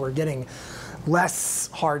others. So we're getting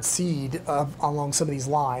less hard seed along some of these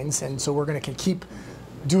lines. And so we're going to keep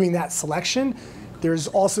doing that selection. There's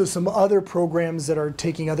also some other programs that are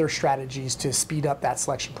taking other strategies to speed up that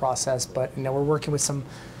selection process, but we're working with some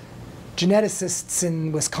geneticists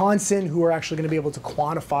in Wisconsin who are actually going to be able to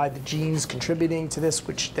quantify the genes contributing to this,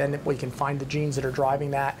 which then if we can find the genes that are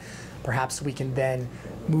driving that, perhaps we can then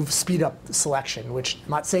speed up the selection, which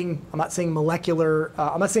I'm not saying molecular,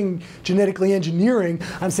 I'm not saying genetically engineering,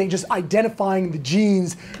 I'm saying just identifying the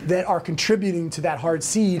genes that are contributing to that hard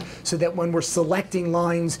seed so that when we're selecting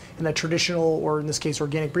lines in the traditional, or in this case,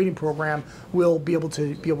 organic breeding program, we'll be able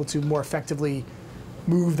to more effectively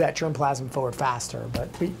move that germplasm forward faster. But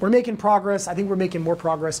we're making progress. I think we're making more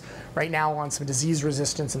progress right now on some disease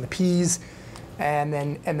resistance in the peas, and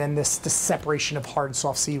then this separation of hard and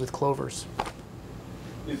soft seed with clovers.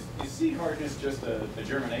 Is seed hardness just a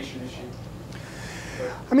germination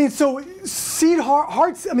issue? So seed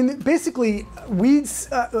basically weeds,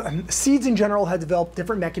 seeds in general have developed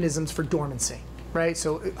different mechanisms for dormancy, right?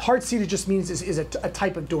 So hard seed, it just means is a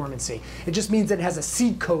type of dormancy. It just means that it has a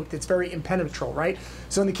seed coat that's very impenetrable, right?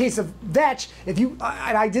 So in the case of vetch, and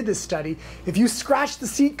I did this study, if you scratch the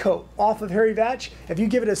seed coat off of hairy vetch, if you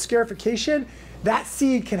give it a scarification, that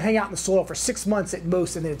seed can hang out in the soil for 6 months at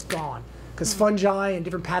most, and then it's gone. because fungi and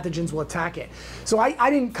different pathogens will attack it. So I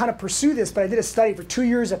didn't kind of pursue this, but I did a study for 2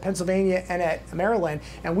 years at Pennsylvania and at Maryland,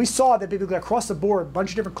 and we saw that basically across the board, a bunch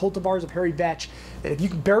of different cultivars of hairy vetch, that if you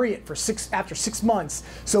can bury it for after 6 months,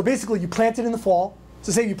 so basically you plant it in the fall.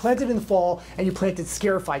 So say you plant it in the fall and you planted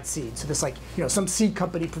scarified seed. So this, like, you know, some seed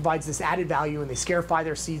company provides this added value and they scarify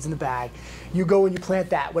their seeds in the bag. You go and you plant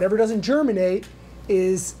that. Whatever doesn't germinate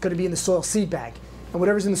is going to be in the soil seed bank. And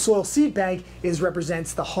whatever's in the soil seed bank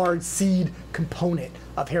represents the hard seed component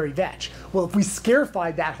of hairy vetch. Well, if we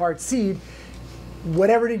scarified that hard seed,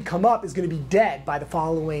 whatever didn't come up is going to be dead by the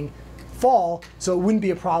following fall, so it wouldn't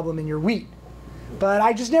be a problem in your wheat. But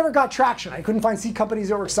I just never got traction. I couldn't find seed companies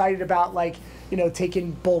that were excited about, like, you know,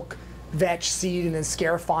 taking bulk vetch seed and then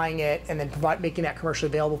scarifying it and then making that commercially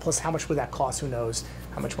available. Plus, how much would that cost? Who knows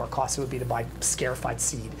how much more cost it would be to buy scarified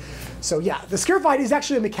seed. So yeah, the scarified is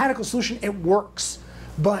actually a mechanical solution. It works,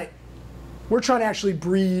 but we're trying to actually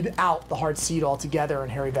breed out the hard seed altogether in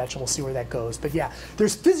hairy vetch, and we'll see where that goes. But yeah,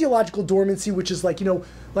 there's physiological dormancy, which is like, you know,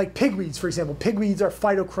 like pigweeds, for example. Pigweeds are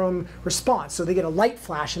phytochrome response. So they get a light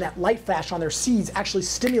flash, and that light flash on their seeds actually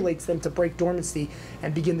stimulates them to break dormancy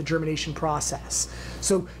and begin the germination process.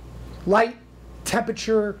 So light,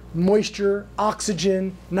 temperature, moisture,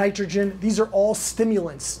 oxygen, nitrogen, these are all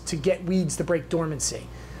stimulants to get weeds to break dormancy.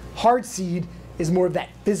 Hard seed is more of that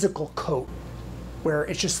physical coat, where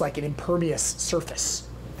it's just like an impervious surface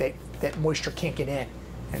that moisture can't get in.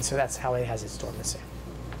 And so that's how it has its dormancy.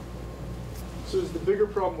 So is the bigger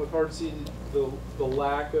problem with hard seed the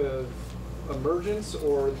lack of emergence,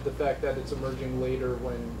 or the fact that it's emerging later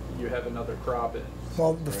when you have another crop in?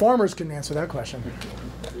 Well, the farmers can answer that question.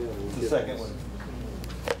 Yeah, The second one.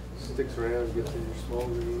 sticks around, gets in your small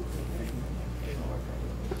green.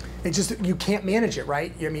 It's just, you can't manage it,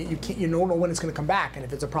 right? I mean, you don't know when it's going to come back, and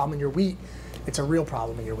if it's a problem in your wheat, it's a real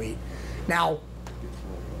problem in your wheat. Now,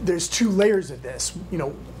 there's 2 layers of this. You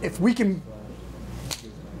know, if we can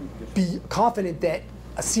be confident that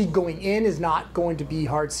a seed going in is not going to be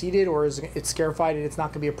hard seeded, or it's scarified and it's not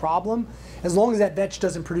going to be a problem, as long as that vetch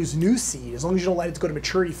doesn't produce new seed, as long as you don't let it go to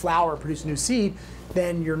maturity flower or produce new seed,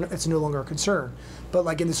 then it's no longer a concern. But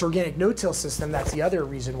like in this organic no-till system, that's the other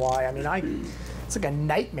reason why. I mean, it's like a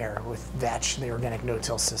nightmare with vetch, the organic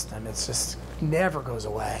no-till system. It's just never goes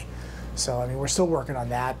away. So I mean, we're still working on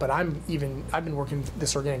that, but I've been working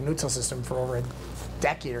this organic no-till system for over a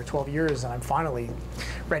decade or 12 years, and I'm finally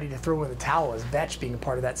ready to throw in the towel as vetch being a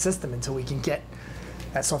part of that system until we can get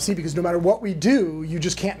that soft seed, because no matter what we do, you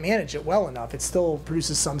just can't manage it well enough. It still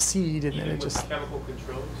produces some seed, and Even it with just... chemical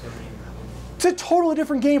controls, I mean, It's a totally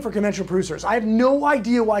different game for conventional producers. I have no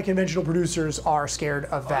idea why conventional producers are scared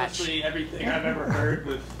of vetch. honestly, everything I've ever heard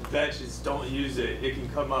with vetch is don't use it. It can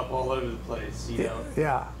come up all over the place, you know.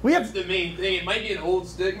 Yeah. That's the main thing. It might be an old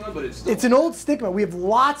stigma, but it's still... It's an old stigma. We have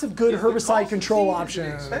lots of good Is the herbicide cost of control seed, options.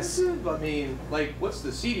 Is it expensive? I mean, like, what's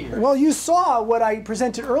the seeding rate? Well, you saw what I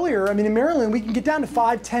presented earlier. I mean, in Maryland, we can get down to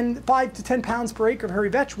 5 to 10 pounds per acre of hairy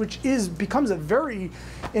vetch, which becomes a very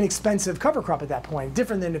inexpensive cover crop at that point.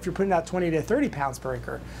 Different than if you're putting out 20 to 30 pounds per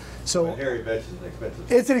acre. So But hairy vetch is an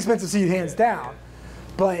expensive. it's an expensive seed, hands down.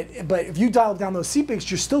 But if you dial down those seed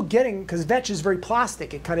banks, you're still getting, because vetch is very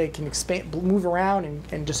plastic. It kind of can expand, move around,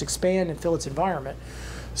 and just expand and fill its environment.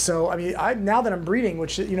 So I mean, now that I'm breeding,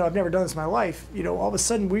 which, you know, I've never done this in my life, you know, all of a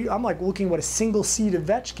sudden I'm like looking what a single seed of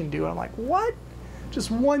vetch can do, and I'm like, what?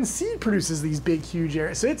 Just one seed produces these big, huge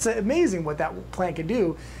areas. So it's amazing what that plant can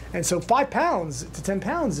do. And so 5 pounds to 10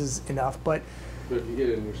 pounds is enough, but if you get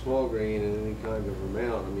it in your small grain in any kind of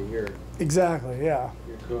amount, I mean, you're exactly, yeah.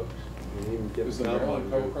 cooked. And even get Is the some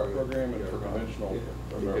Maryland on cover crop program and for conventional,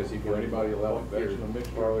 because you for can anybody allowing vetch in the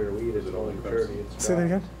mixture? barley or wheat, Is it's it only only maturity. It's Say that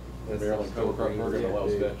again? Maryland cover crop program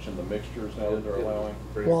allows vetch in the mixtures now that they're allowing?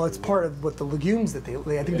 Well, it's part of what the legumes that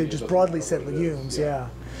I think they just broadly said legumes, yeah.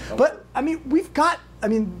 But I mean,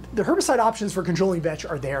 the herbicide options for controlling vetch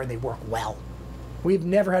are there, and they work well. We've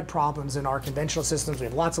never had problems in our conventional systems. We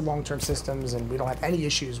have lots of long-term systems, and we don't have any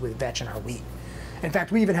issues with vetch in our wheat. In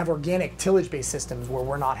fact, we even have organic tillage-based systems where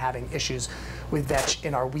we're not having issues with vetch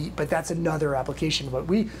in our wheat, but that's another application. But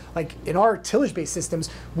like in our tillage-based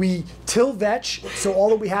systems, we till vetch, so all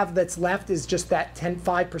that we have that's left is just that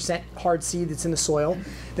 5% hard seed that's in the soil.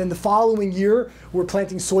 Then the following year, we're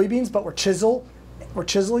planting soybeans, but we're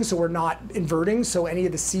chiseling, so we're not inverting, so any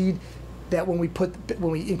of the seed that when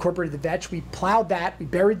we incorporated the vetch, we plowed that, we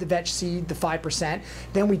buried the vetch seed, the 5%,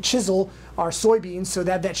 then we chisel our soybeans so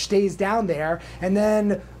that vetch stays down there, and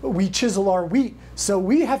then we chisel our wheat. So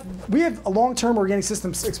we have a long-term organic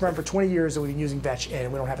systems experiment for 20 years that we've been using vetch in,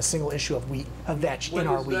 and we don't have a single issue of vetch in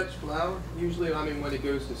our wheat. When is vetch flower? Usually, I mean, when it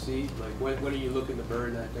goes to seed, like when are you looking to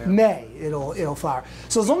burn that down? May, it'll flower.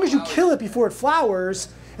 So as long as you kill it before it flowers,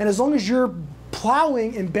 and as long as you're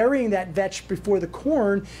plowing and burying that vetch before the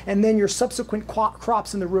corn, and then your subsequent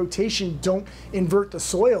crops in the rotation don't invert the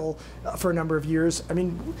soil for a number of years. I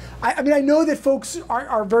mean, I know that folks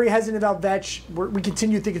are very hesitant about vetch. We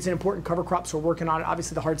continue to think it's an important cover crop, so we're working on it.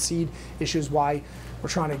 Obviously, the hard seed issue is why we're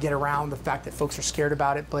trying to get around the fact that folks are scared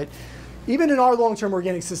about it. But even in our long-term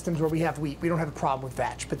organic systems where we have wheat, we don't have a problem with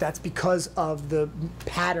vetch. But that's because of the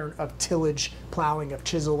pattern of tillage, plowing, of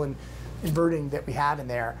chisel and inverting that we have in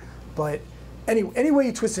there. But any way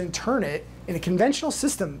you twist it and turn it, in a conventional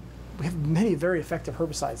system, we have many very effective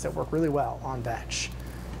herbicides that work really well on vetch.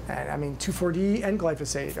 And I mean, 2,4-D and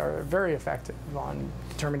glyphosate are very effective on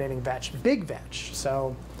terminating vetch, big vetch.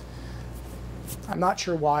 So I'm not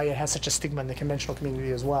sure why it has such a stigma in the conventional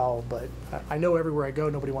community as well, but I know everywhere I go,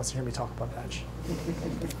 nobody wants to hear me talk about vetch.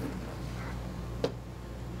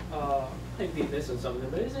 I might be missing something,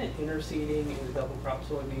 but isn't interseeding in the double crop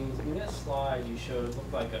soybeans? I mean, that slide you showed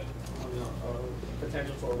looked like a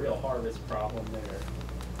potential for a real harvest problem there.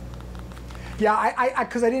 Yeah,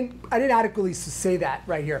 because I didn't adequately say that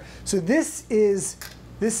right here. So this is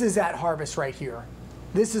at harvest right here.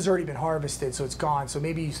 This has already been harvested, so it's gone. So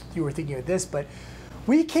maybe you were thinking of this, but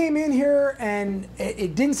we came in here and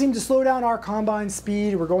it didn't seem to slow down our combine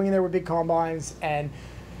speed. We're going in there with big combines, and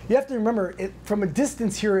you have to remember, from a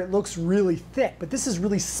distance here, it looks really thick, but this is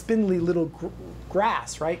really spindly little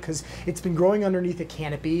grass, right? Because it's been growing underneath a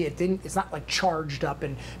canopy. It's not like charged up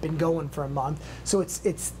and been going for a month. So it's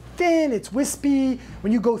thin, it's wispy.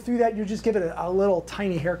 When you go through that, you just give it a little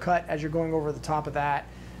tiny haircut as you're going over the top of that.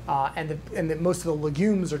 And most of the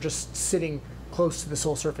legumes are just sitting close to the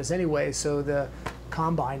soil surface anyway, so the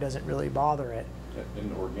combine doesn't really bother it.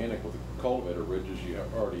 In organic, with the cultivator ridges, you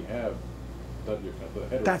already have the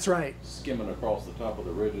header. That's right. Skimming across the top of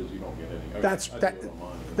the ridges, you don't get any. That's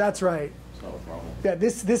right. It's not a problem. Yeah,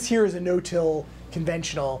 this here is a no-till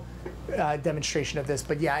conventional demonstration of this,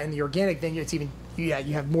 but yeah, in the organic, then it's even you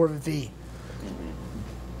have more of a V.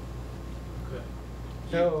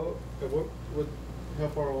 How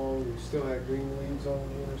far along you still had green leaves on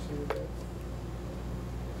when you interseeded that?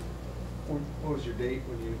 What was your date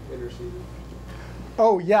when you interseeded?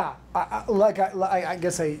 Oh yeah, I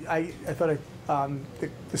guess I thought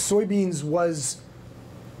the soybeans was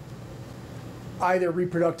either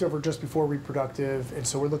reproductive or just before reproductive, and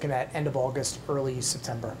so we're looking at end of August, early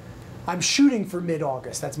September. I'm shooting for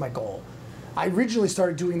mid-August. That's my goal. I originally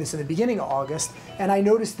started doing this in the beginning of August, and I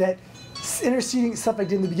noticed that interseeding stuff I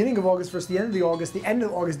did in the beginning of August versus the end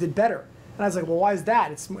of August did better. And I was like, well, why is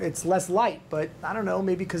that? It's less light, but I don't know,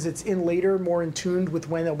 maybe because it's in later, more in tuned with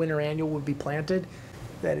when a winter annual would be planted,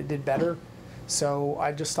 that it did better. So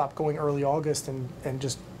I just stopped going early August and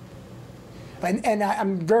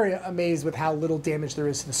I'm very amazed with how little damage there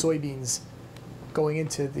is to the soybeans going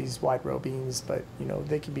into these wide row beans, but you know,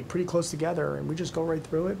 they can be pretty close together and we just go right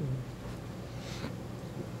through it.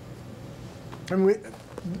 And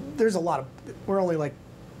there's a lot of, we're only like,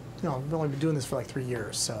 we've only been doing this for like 3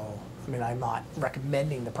 years, so I mean, I'm not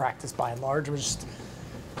recommending the practice by and large. We're just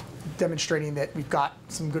demonstrating that we've got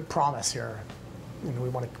some good promise here, and we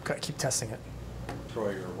want to keep testing it.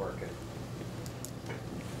 Troy, you're working.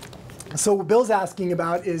 So what Bill's asking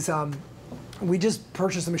about is we just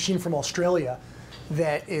purchased a machine from Australia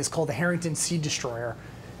that is called the Harrington Seed Destroyer.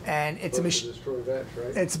 And it's a machine. Destroy vetch,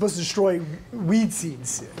 right? It's supposed to destroy weed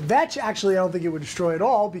seeds. Vetch, actually, I don't think it would destroy at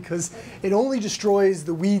all because it only destroys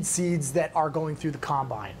the weed seeds that are going through the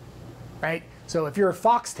combine, right? So if you're a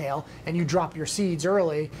foxtail and you drop your seeds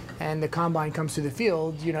early and the combine comes through the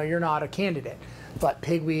field, you know, you're not a candidate. But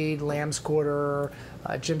pigweed, lamb's quarter,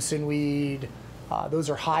 Jimson weed, those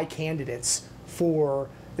are high candidates for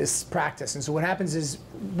this practice. And so what happens is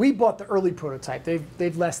we bought the early prototype.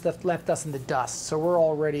 They've left us in the dust. So we're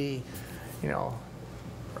already, you know,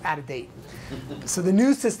 out of date. So the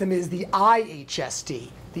new system is the IHSD,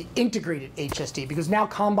 the integrated HSD, because now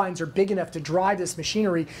combines are big enough to drive this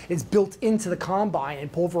machinery. It's built into the combine and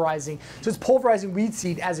pulverizing. So it's pulverizing weed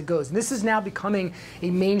seed as it goes. And this is now becoming a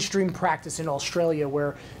mainstream practice in Australia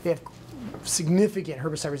where they have significant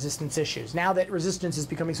herbicide resistance issues. Now that resistance is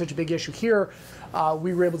becoming such a big issue here,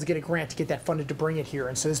 we were able to get a grant to get that funded to bring it here.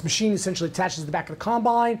 And so this machine essentially attaches to the back of the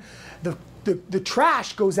combine. The the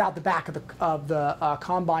trash goes out the back of the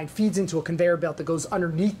combine, feeds into a conveyor belt that goes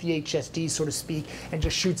underneath the HSD, so to speak, and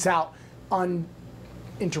just shoots out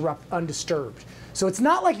undisturbed. So it's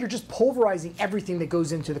not like you're just pulverizing everything that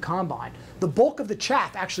goes into the combine. The bulk of the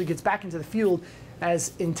chaff actually gets back into the field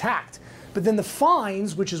as intact. But then the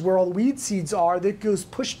fines, which is where all the weed seeds are, that goes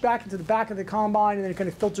pushed back into the back of the combine, and then it kind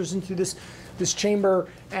of filters into this chamber,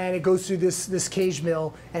 and it goes through this cage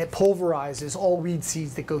mill, and it pulverizes all weed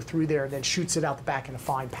seeds that go through there, and then shoots it out the back in a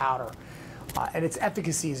fine powder. And its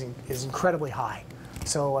efficacy is incredibly high.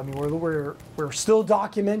 So I mean, we're still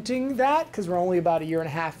documenting that because we're only about a year and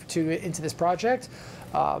a half into this project.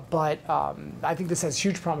 But I think this has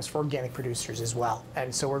huge promise for organic producers as well.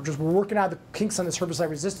 And so we're working out the kinks on this herbicide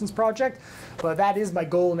resistance project. But that is my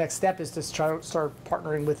goal. Next step is to try to start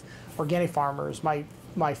partnering with organic farmers.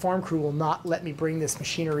 My farm crew will not let me bring this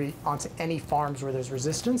machinery onto any farms where there's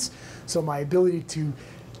resistance. So my ability to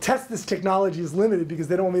test this technology is limited because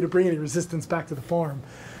they don't want me to bring any resistance back to the farm.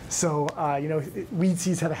 So, you know, weed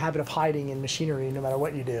seeds have a habit of hiding in machinery no matter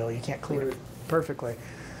what you do. You can't clean it perfectly.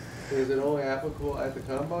 Is it only applicable at the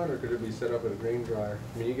combine, or could it be set up in a grain dryer?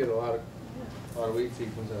 I mean, you get a lot of weed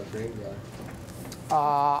seed comes out of grain dryer.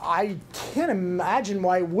 I can't imagine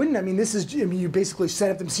why it wouldn't. I mean, you basically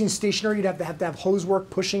set up the machine stationary. You'd have to have hose work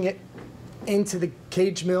pushing it into the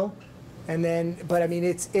cage mill. And then, but I mean,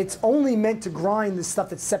 it's only meant to grind the stuff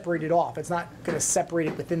that's separated off. It's not going to separate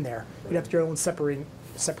it within there. You'd have your own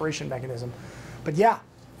separation mechanism. But yeah,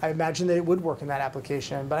 I imagine that it would work in that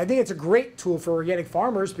application. But I think it's a great tool for organic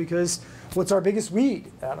farmers because what's our biggest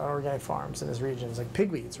weed on organic farms in this region? It's like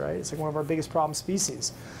pigweeds, right? It's like one of our biggest problem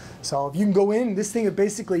species. So if you can go in, this thing it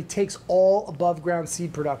basically takes all above ground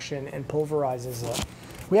seed production and pulverizes it.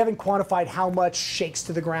 We haven't quantified how much shakes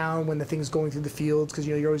to the ground when the thing's going through the fields because,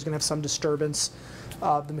 you know, you're always going to have some disturbance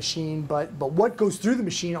of the machine. But what goes through the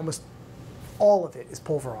machine, almost all of it is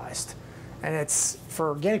pulverized. And it's, for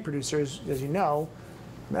organic producers, as you know,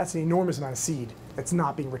 that's an enormous amount of seed that's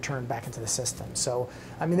not being returned back into the system. So,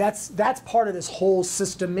 I mean, that's part of this whole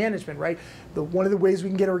system management, right? One of the ways we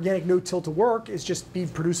can get organic no-till to work is just be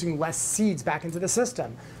producing less seeds back into the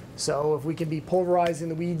system. So if we can be pulverizing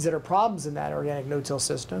the weeds that are problems in that organic no-till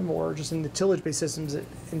system or just in the tillage-based systems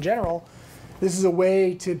in general, this is a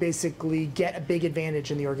way to basically get a big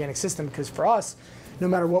advantage in the organic system because for us, no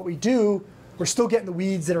matter what we do, we're still getting the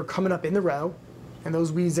weeds that are coming up in the row, and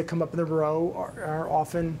those weeds that come up in the row are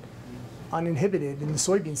often uninhibited in the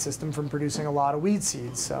soybean system from producing a lot of weed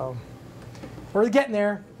seeds. So we're getting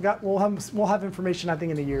there. We'll have information, I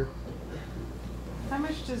think, in a year. How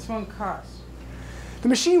much does one cost? The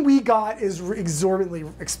machine we got is exorbitantly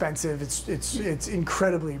expensive. It's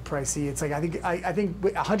incredibly pricey. It's like I think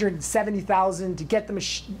 $170,000 to get the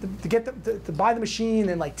machine to buy the machine,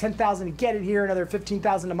 and like $10,000 to get it here, another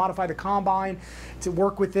 $15,000 to modify the combine to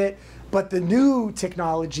work with it. But the new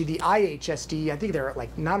technology, the IHSD, I think they're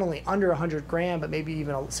like not only under 100 grand, but maybe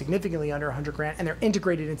even significantly under 100 grand, and they're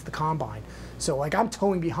integrated into the combine. So like I'm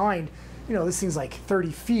towing behind, you know, this thing's like 30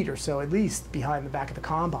 feet or so at least behind the back of the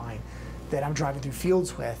combine that I'm driving through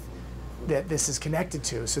fields with that this is connected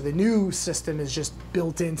to. So the new system is just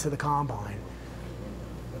built into the combine.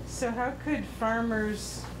 So how could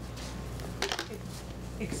farmers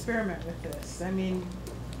experiment with this? I mean,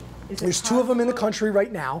 there's two of them in the country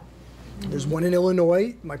right now. There's one in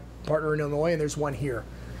Illinois, my partner in Illinois, and there's one here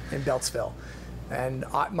in Beltsville. And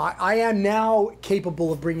I am now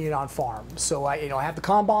capable of bringing it on farm. So I have the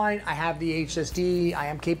combine, I have the HSD, I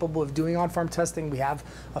am capable of doing on-farm testing. We have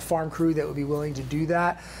a farm crew that would be willing to do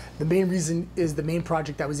that. The main reason is the main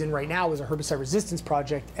project I was in right now was a herbicide resistance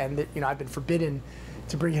project, and I've been forbidden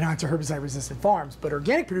to bring it onto herbicide-resistant farms. But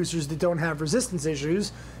organic producers that don't have resistance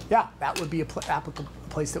issues, yeah, that would be a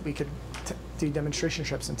place that we could do demonstration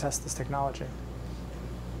trips and test this technology.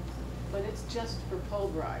 But it's just for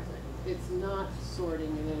pulverizing. It's not sorting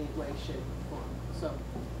in any way, shape, or form. So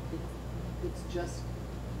it's just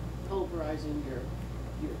pulverizing your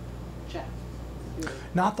chaff.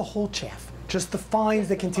 Not the whole chaff, just the fines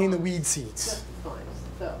that contain the weed seeds. Just the fines.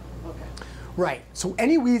 So, okay. Right. So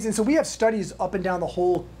any weeds, and so we have studies up and down the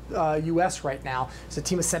whole U.S. right now. It's a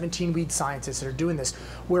team of 17 weed scientists that are doing this,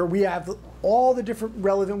 where we have all the different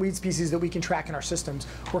relevant weed species that we can track in our systems.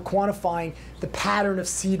 We're quantifying the pattern of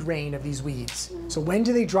seed rain of these weeds. So when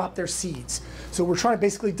do they drop their seeds? So we're trying to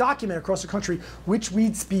basically document across the country which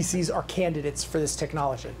weed species are candidates for this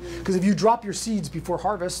technology. Because if you drop your seeds before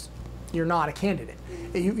harvest, you're not a candidate.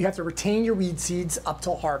 You have to retain your weed seeds up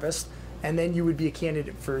till harvest, and then you would be a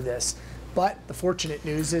candidate for this. But the fortunate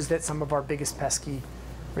news is that some of our biggest pesky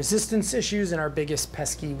resistance issues and our biggest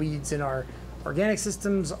pesky weeds in our organic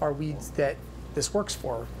systems are weeds that this works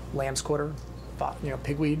for lamb's quarter,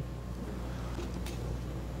 pigweed.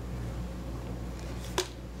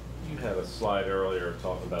 You had a slide earlier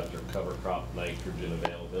talking about your cover crop nitrogen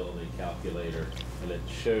availability calculator, and it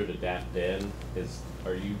showed adapt-in.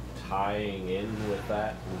 Are you tying in with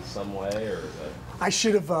that in some way, or is that? I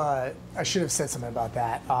should have said something about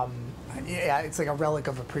that. Yeah, it's like a relic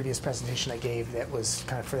of a previous presentation I gave that was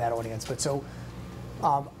kind of for that audience. But so,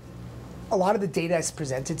 a lot of the data I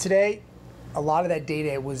presented today, a lot of that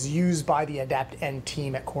data was used by the adapt-in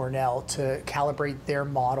team at Cornell to calibrate their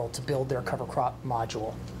model to build their cover crop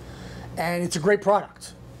module. And it's a great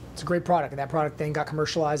product. It's a great product, and that product then got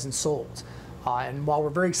commercialized and sold. And while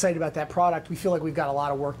we're very excited about that product, we feel like we've got a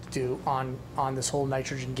lot of work to do on this whole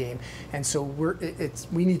nitrogen game. And so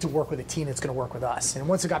we need to work with a team that's going to work with us. And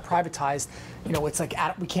once it got privatized, it's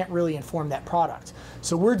like we can't really inform that product.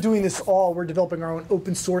 So we're doing this we're developing our own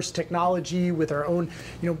open source technology with our own,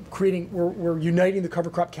 we're uniting the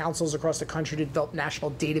cover crop councils across the country to develop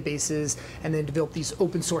national databases and then develop these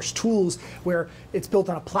open source tools where it's built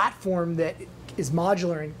on a platform that is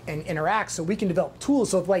modular and interacts, so we can develop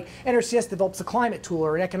tools. So if like NRCS develops a climate tool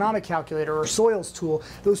or an economic calculator or a soils tool,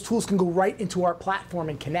 those tools can go right into our platform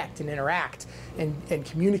and connect and interact and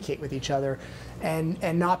communicate with each other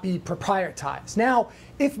and not be proprietized. Now,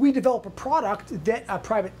 if we develop a product that a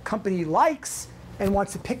private company likes and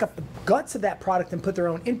wants to pick up the guts of that product and put their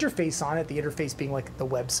own interface on it, the interface being like the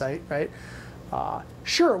website, right?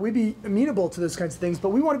 Sure, we'd be amenable to those kinds of things, but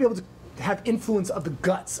we want to be able to have influence of the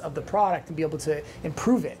guts of the product and be able to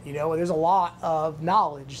improve it. There's a lot of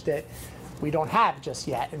knowledge that we don't have just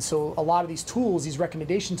yet. And so a lot of these tools, these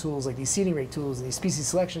recommendation tools, like these seeding rate tools and these species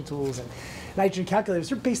selection tools and nitrogen calculators,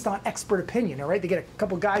 they're based on expert opinion, all right? They get a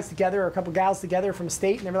couple guys together or a couple gals together from a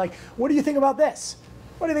state and they're like, what do you think about this?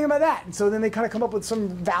 What do you think about that? And so then they kind of come up with some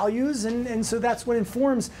values, and so that's what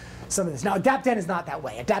informs some of this. Now, adapt-in is not that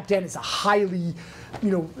way. Adapt-in is a highly,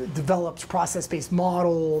 developed process-based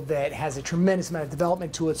model that has a tremendous amount of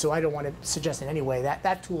development to it, so I don't want to suggest in any way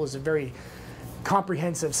that tool is a very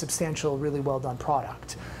comprehensive, substantial, really well-done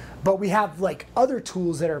product. But we have like other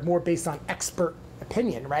tools that are more based on expert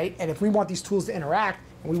opinion, right? And if we want these tools to interact,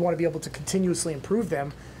 and we want to be able to continuously improve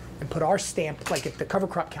them, and put our stamp, like if the cover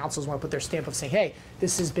crop councils want to put their stamp of saying, hey,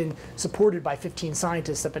 this has been supported by 15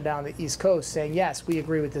 scientists up and down the East Coast saying, yes, we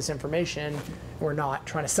agree with this information. We're not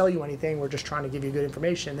trying to sell you anything. We're just trying to give you good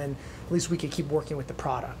information. Then at least we can keep working with the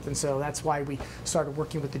product. And so that's why we started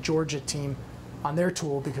working with the Georgia team on their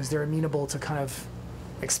tool, because they're amenable to kind of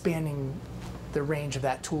expanding the range of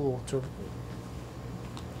that tool to.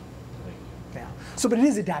 Yeah. So, but it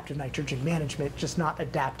is adaptive nitrogen management, just not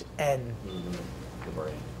adapt-in. The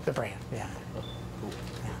brand. The brand, yeah. Cool.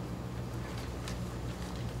 Yeah.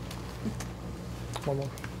 One more.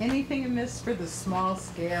 Anything amiss for the small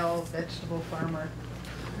scale vegetable farmer?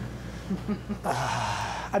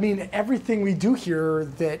 I mean, everything we do here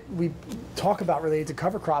that we talk about related to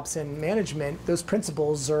cover crops and management, those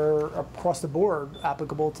principles are across the board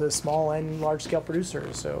applicable to small and large scale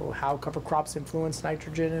producers. So how cover crops influence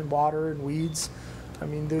nitrogen and water and weeds.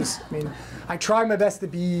 I try my best to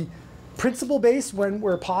be principle-based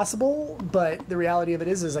where possible, but the reality of it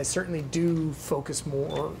is I certainly do focus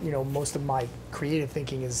more, most of my creative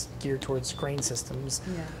thinking is geared towards grain systems.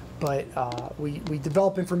 Yeah. But we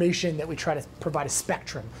develop information that we try to provide a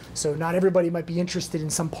spectrum. So not everybody might be interested in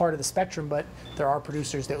some part of the spectrum, but there are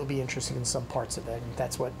producers that will be interested in some parts of it. And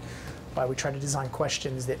that's why we try to design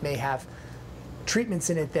questions that may have treatments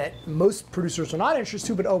in it that most producers are not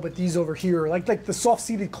interested to, but these over here, like the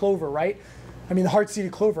soft-seeded clover, right? I mean, the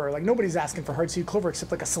hard-seeded clover, like nobody's asking for hard-seeded clover except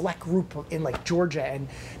like a select group in like Georgia and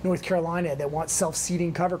North Carolina that want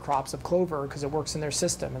self-seeding cover crops of clover because it works in their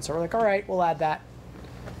system. And so we're like, all right, we'll add that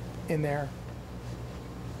in there.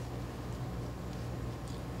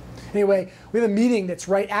 Anyway, we have a meeting that's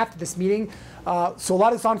right after this meeting. So a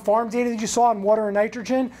lot of this on-farm data that you saw on water and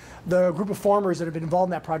nitrogen, the group of farmers that have been involved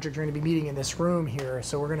in that project are going to be meeting in this room here.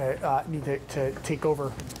 So we're going to need to take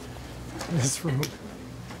over this room.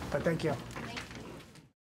 But thank you.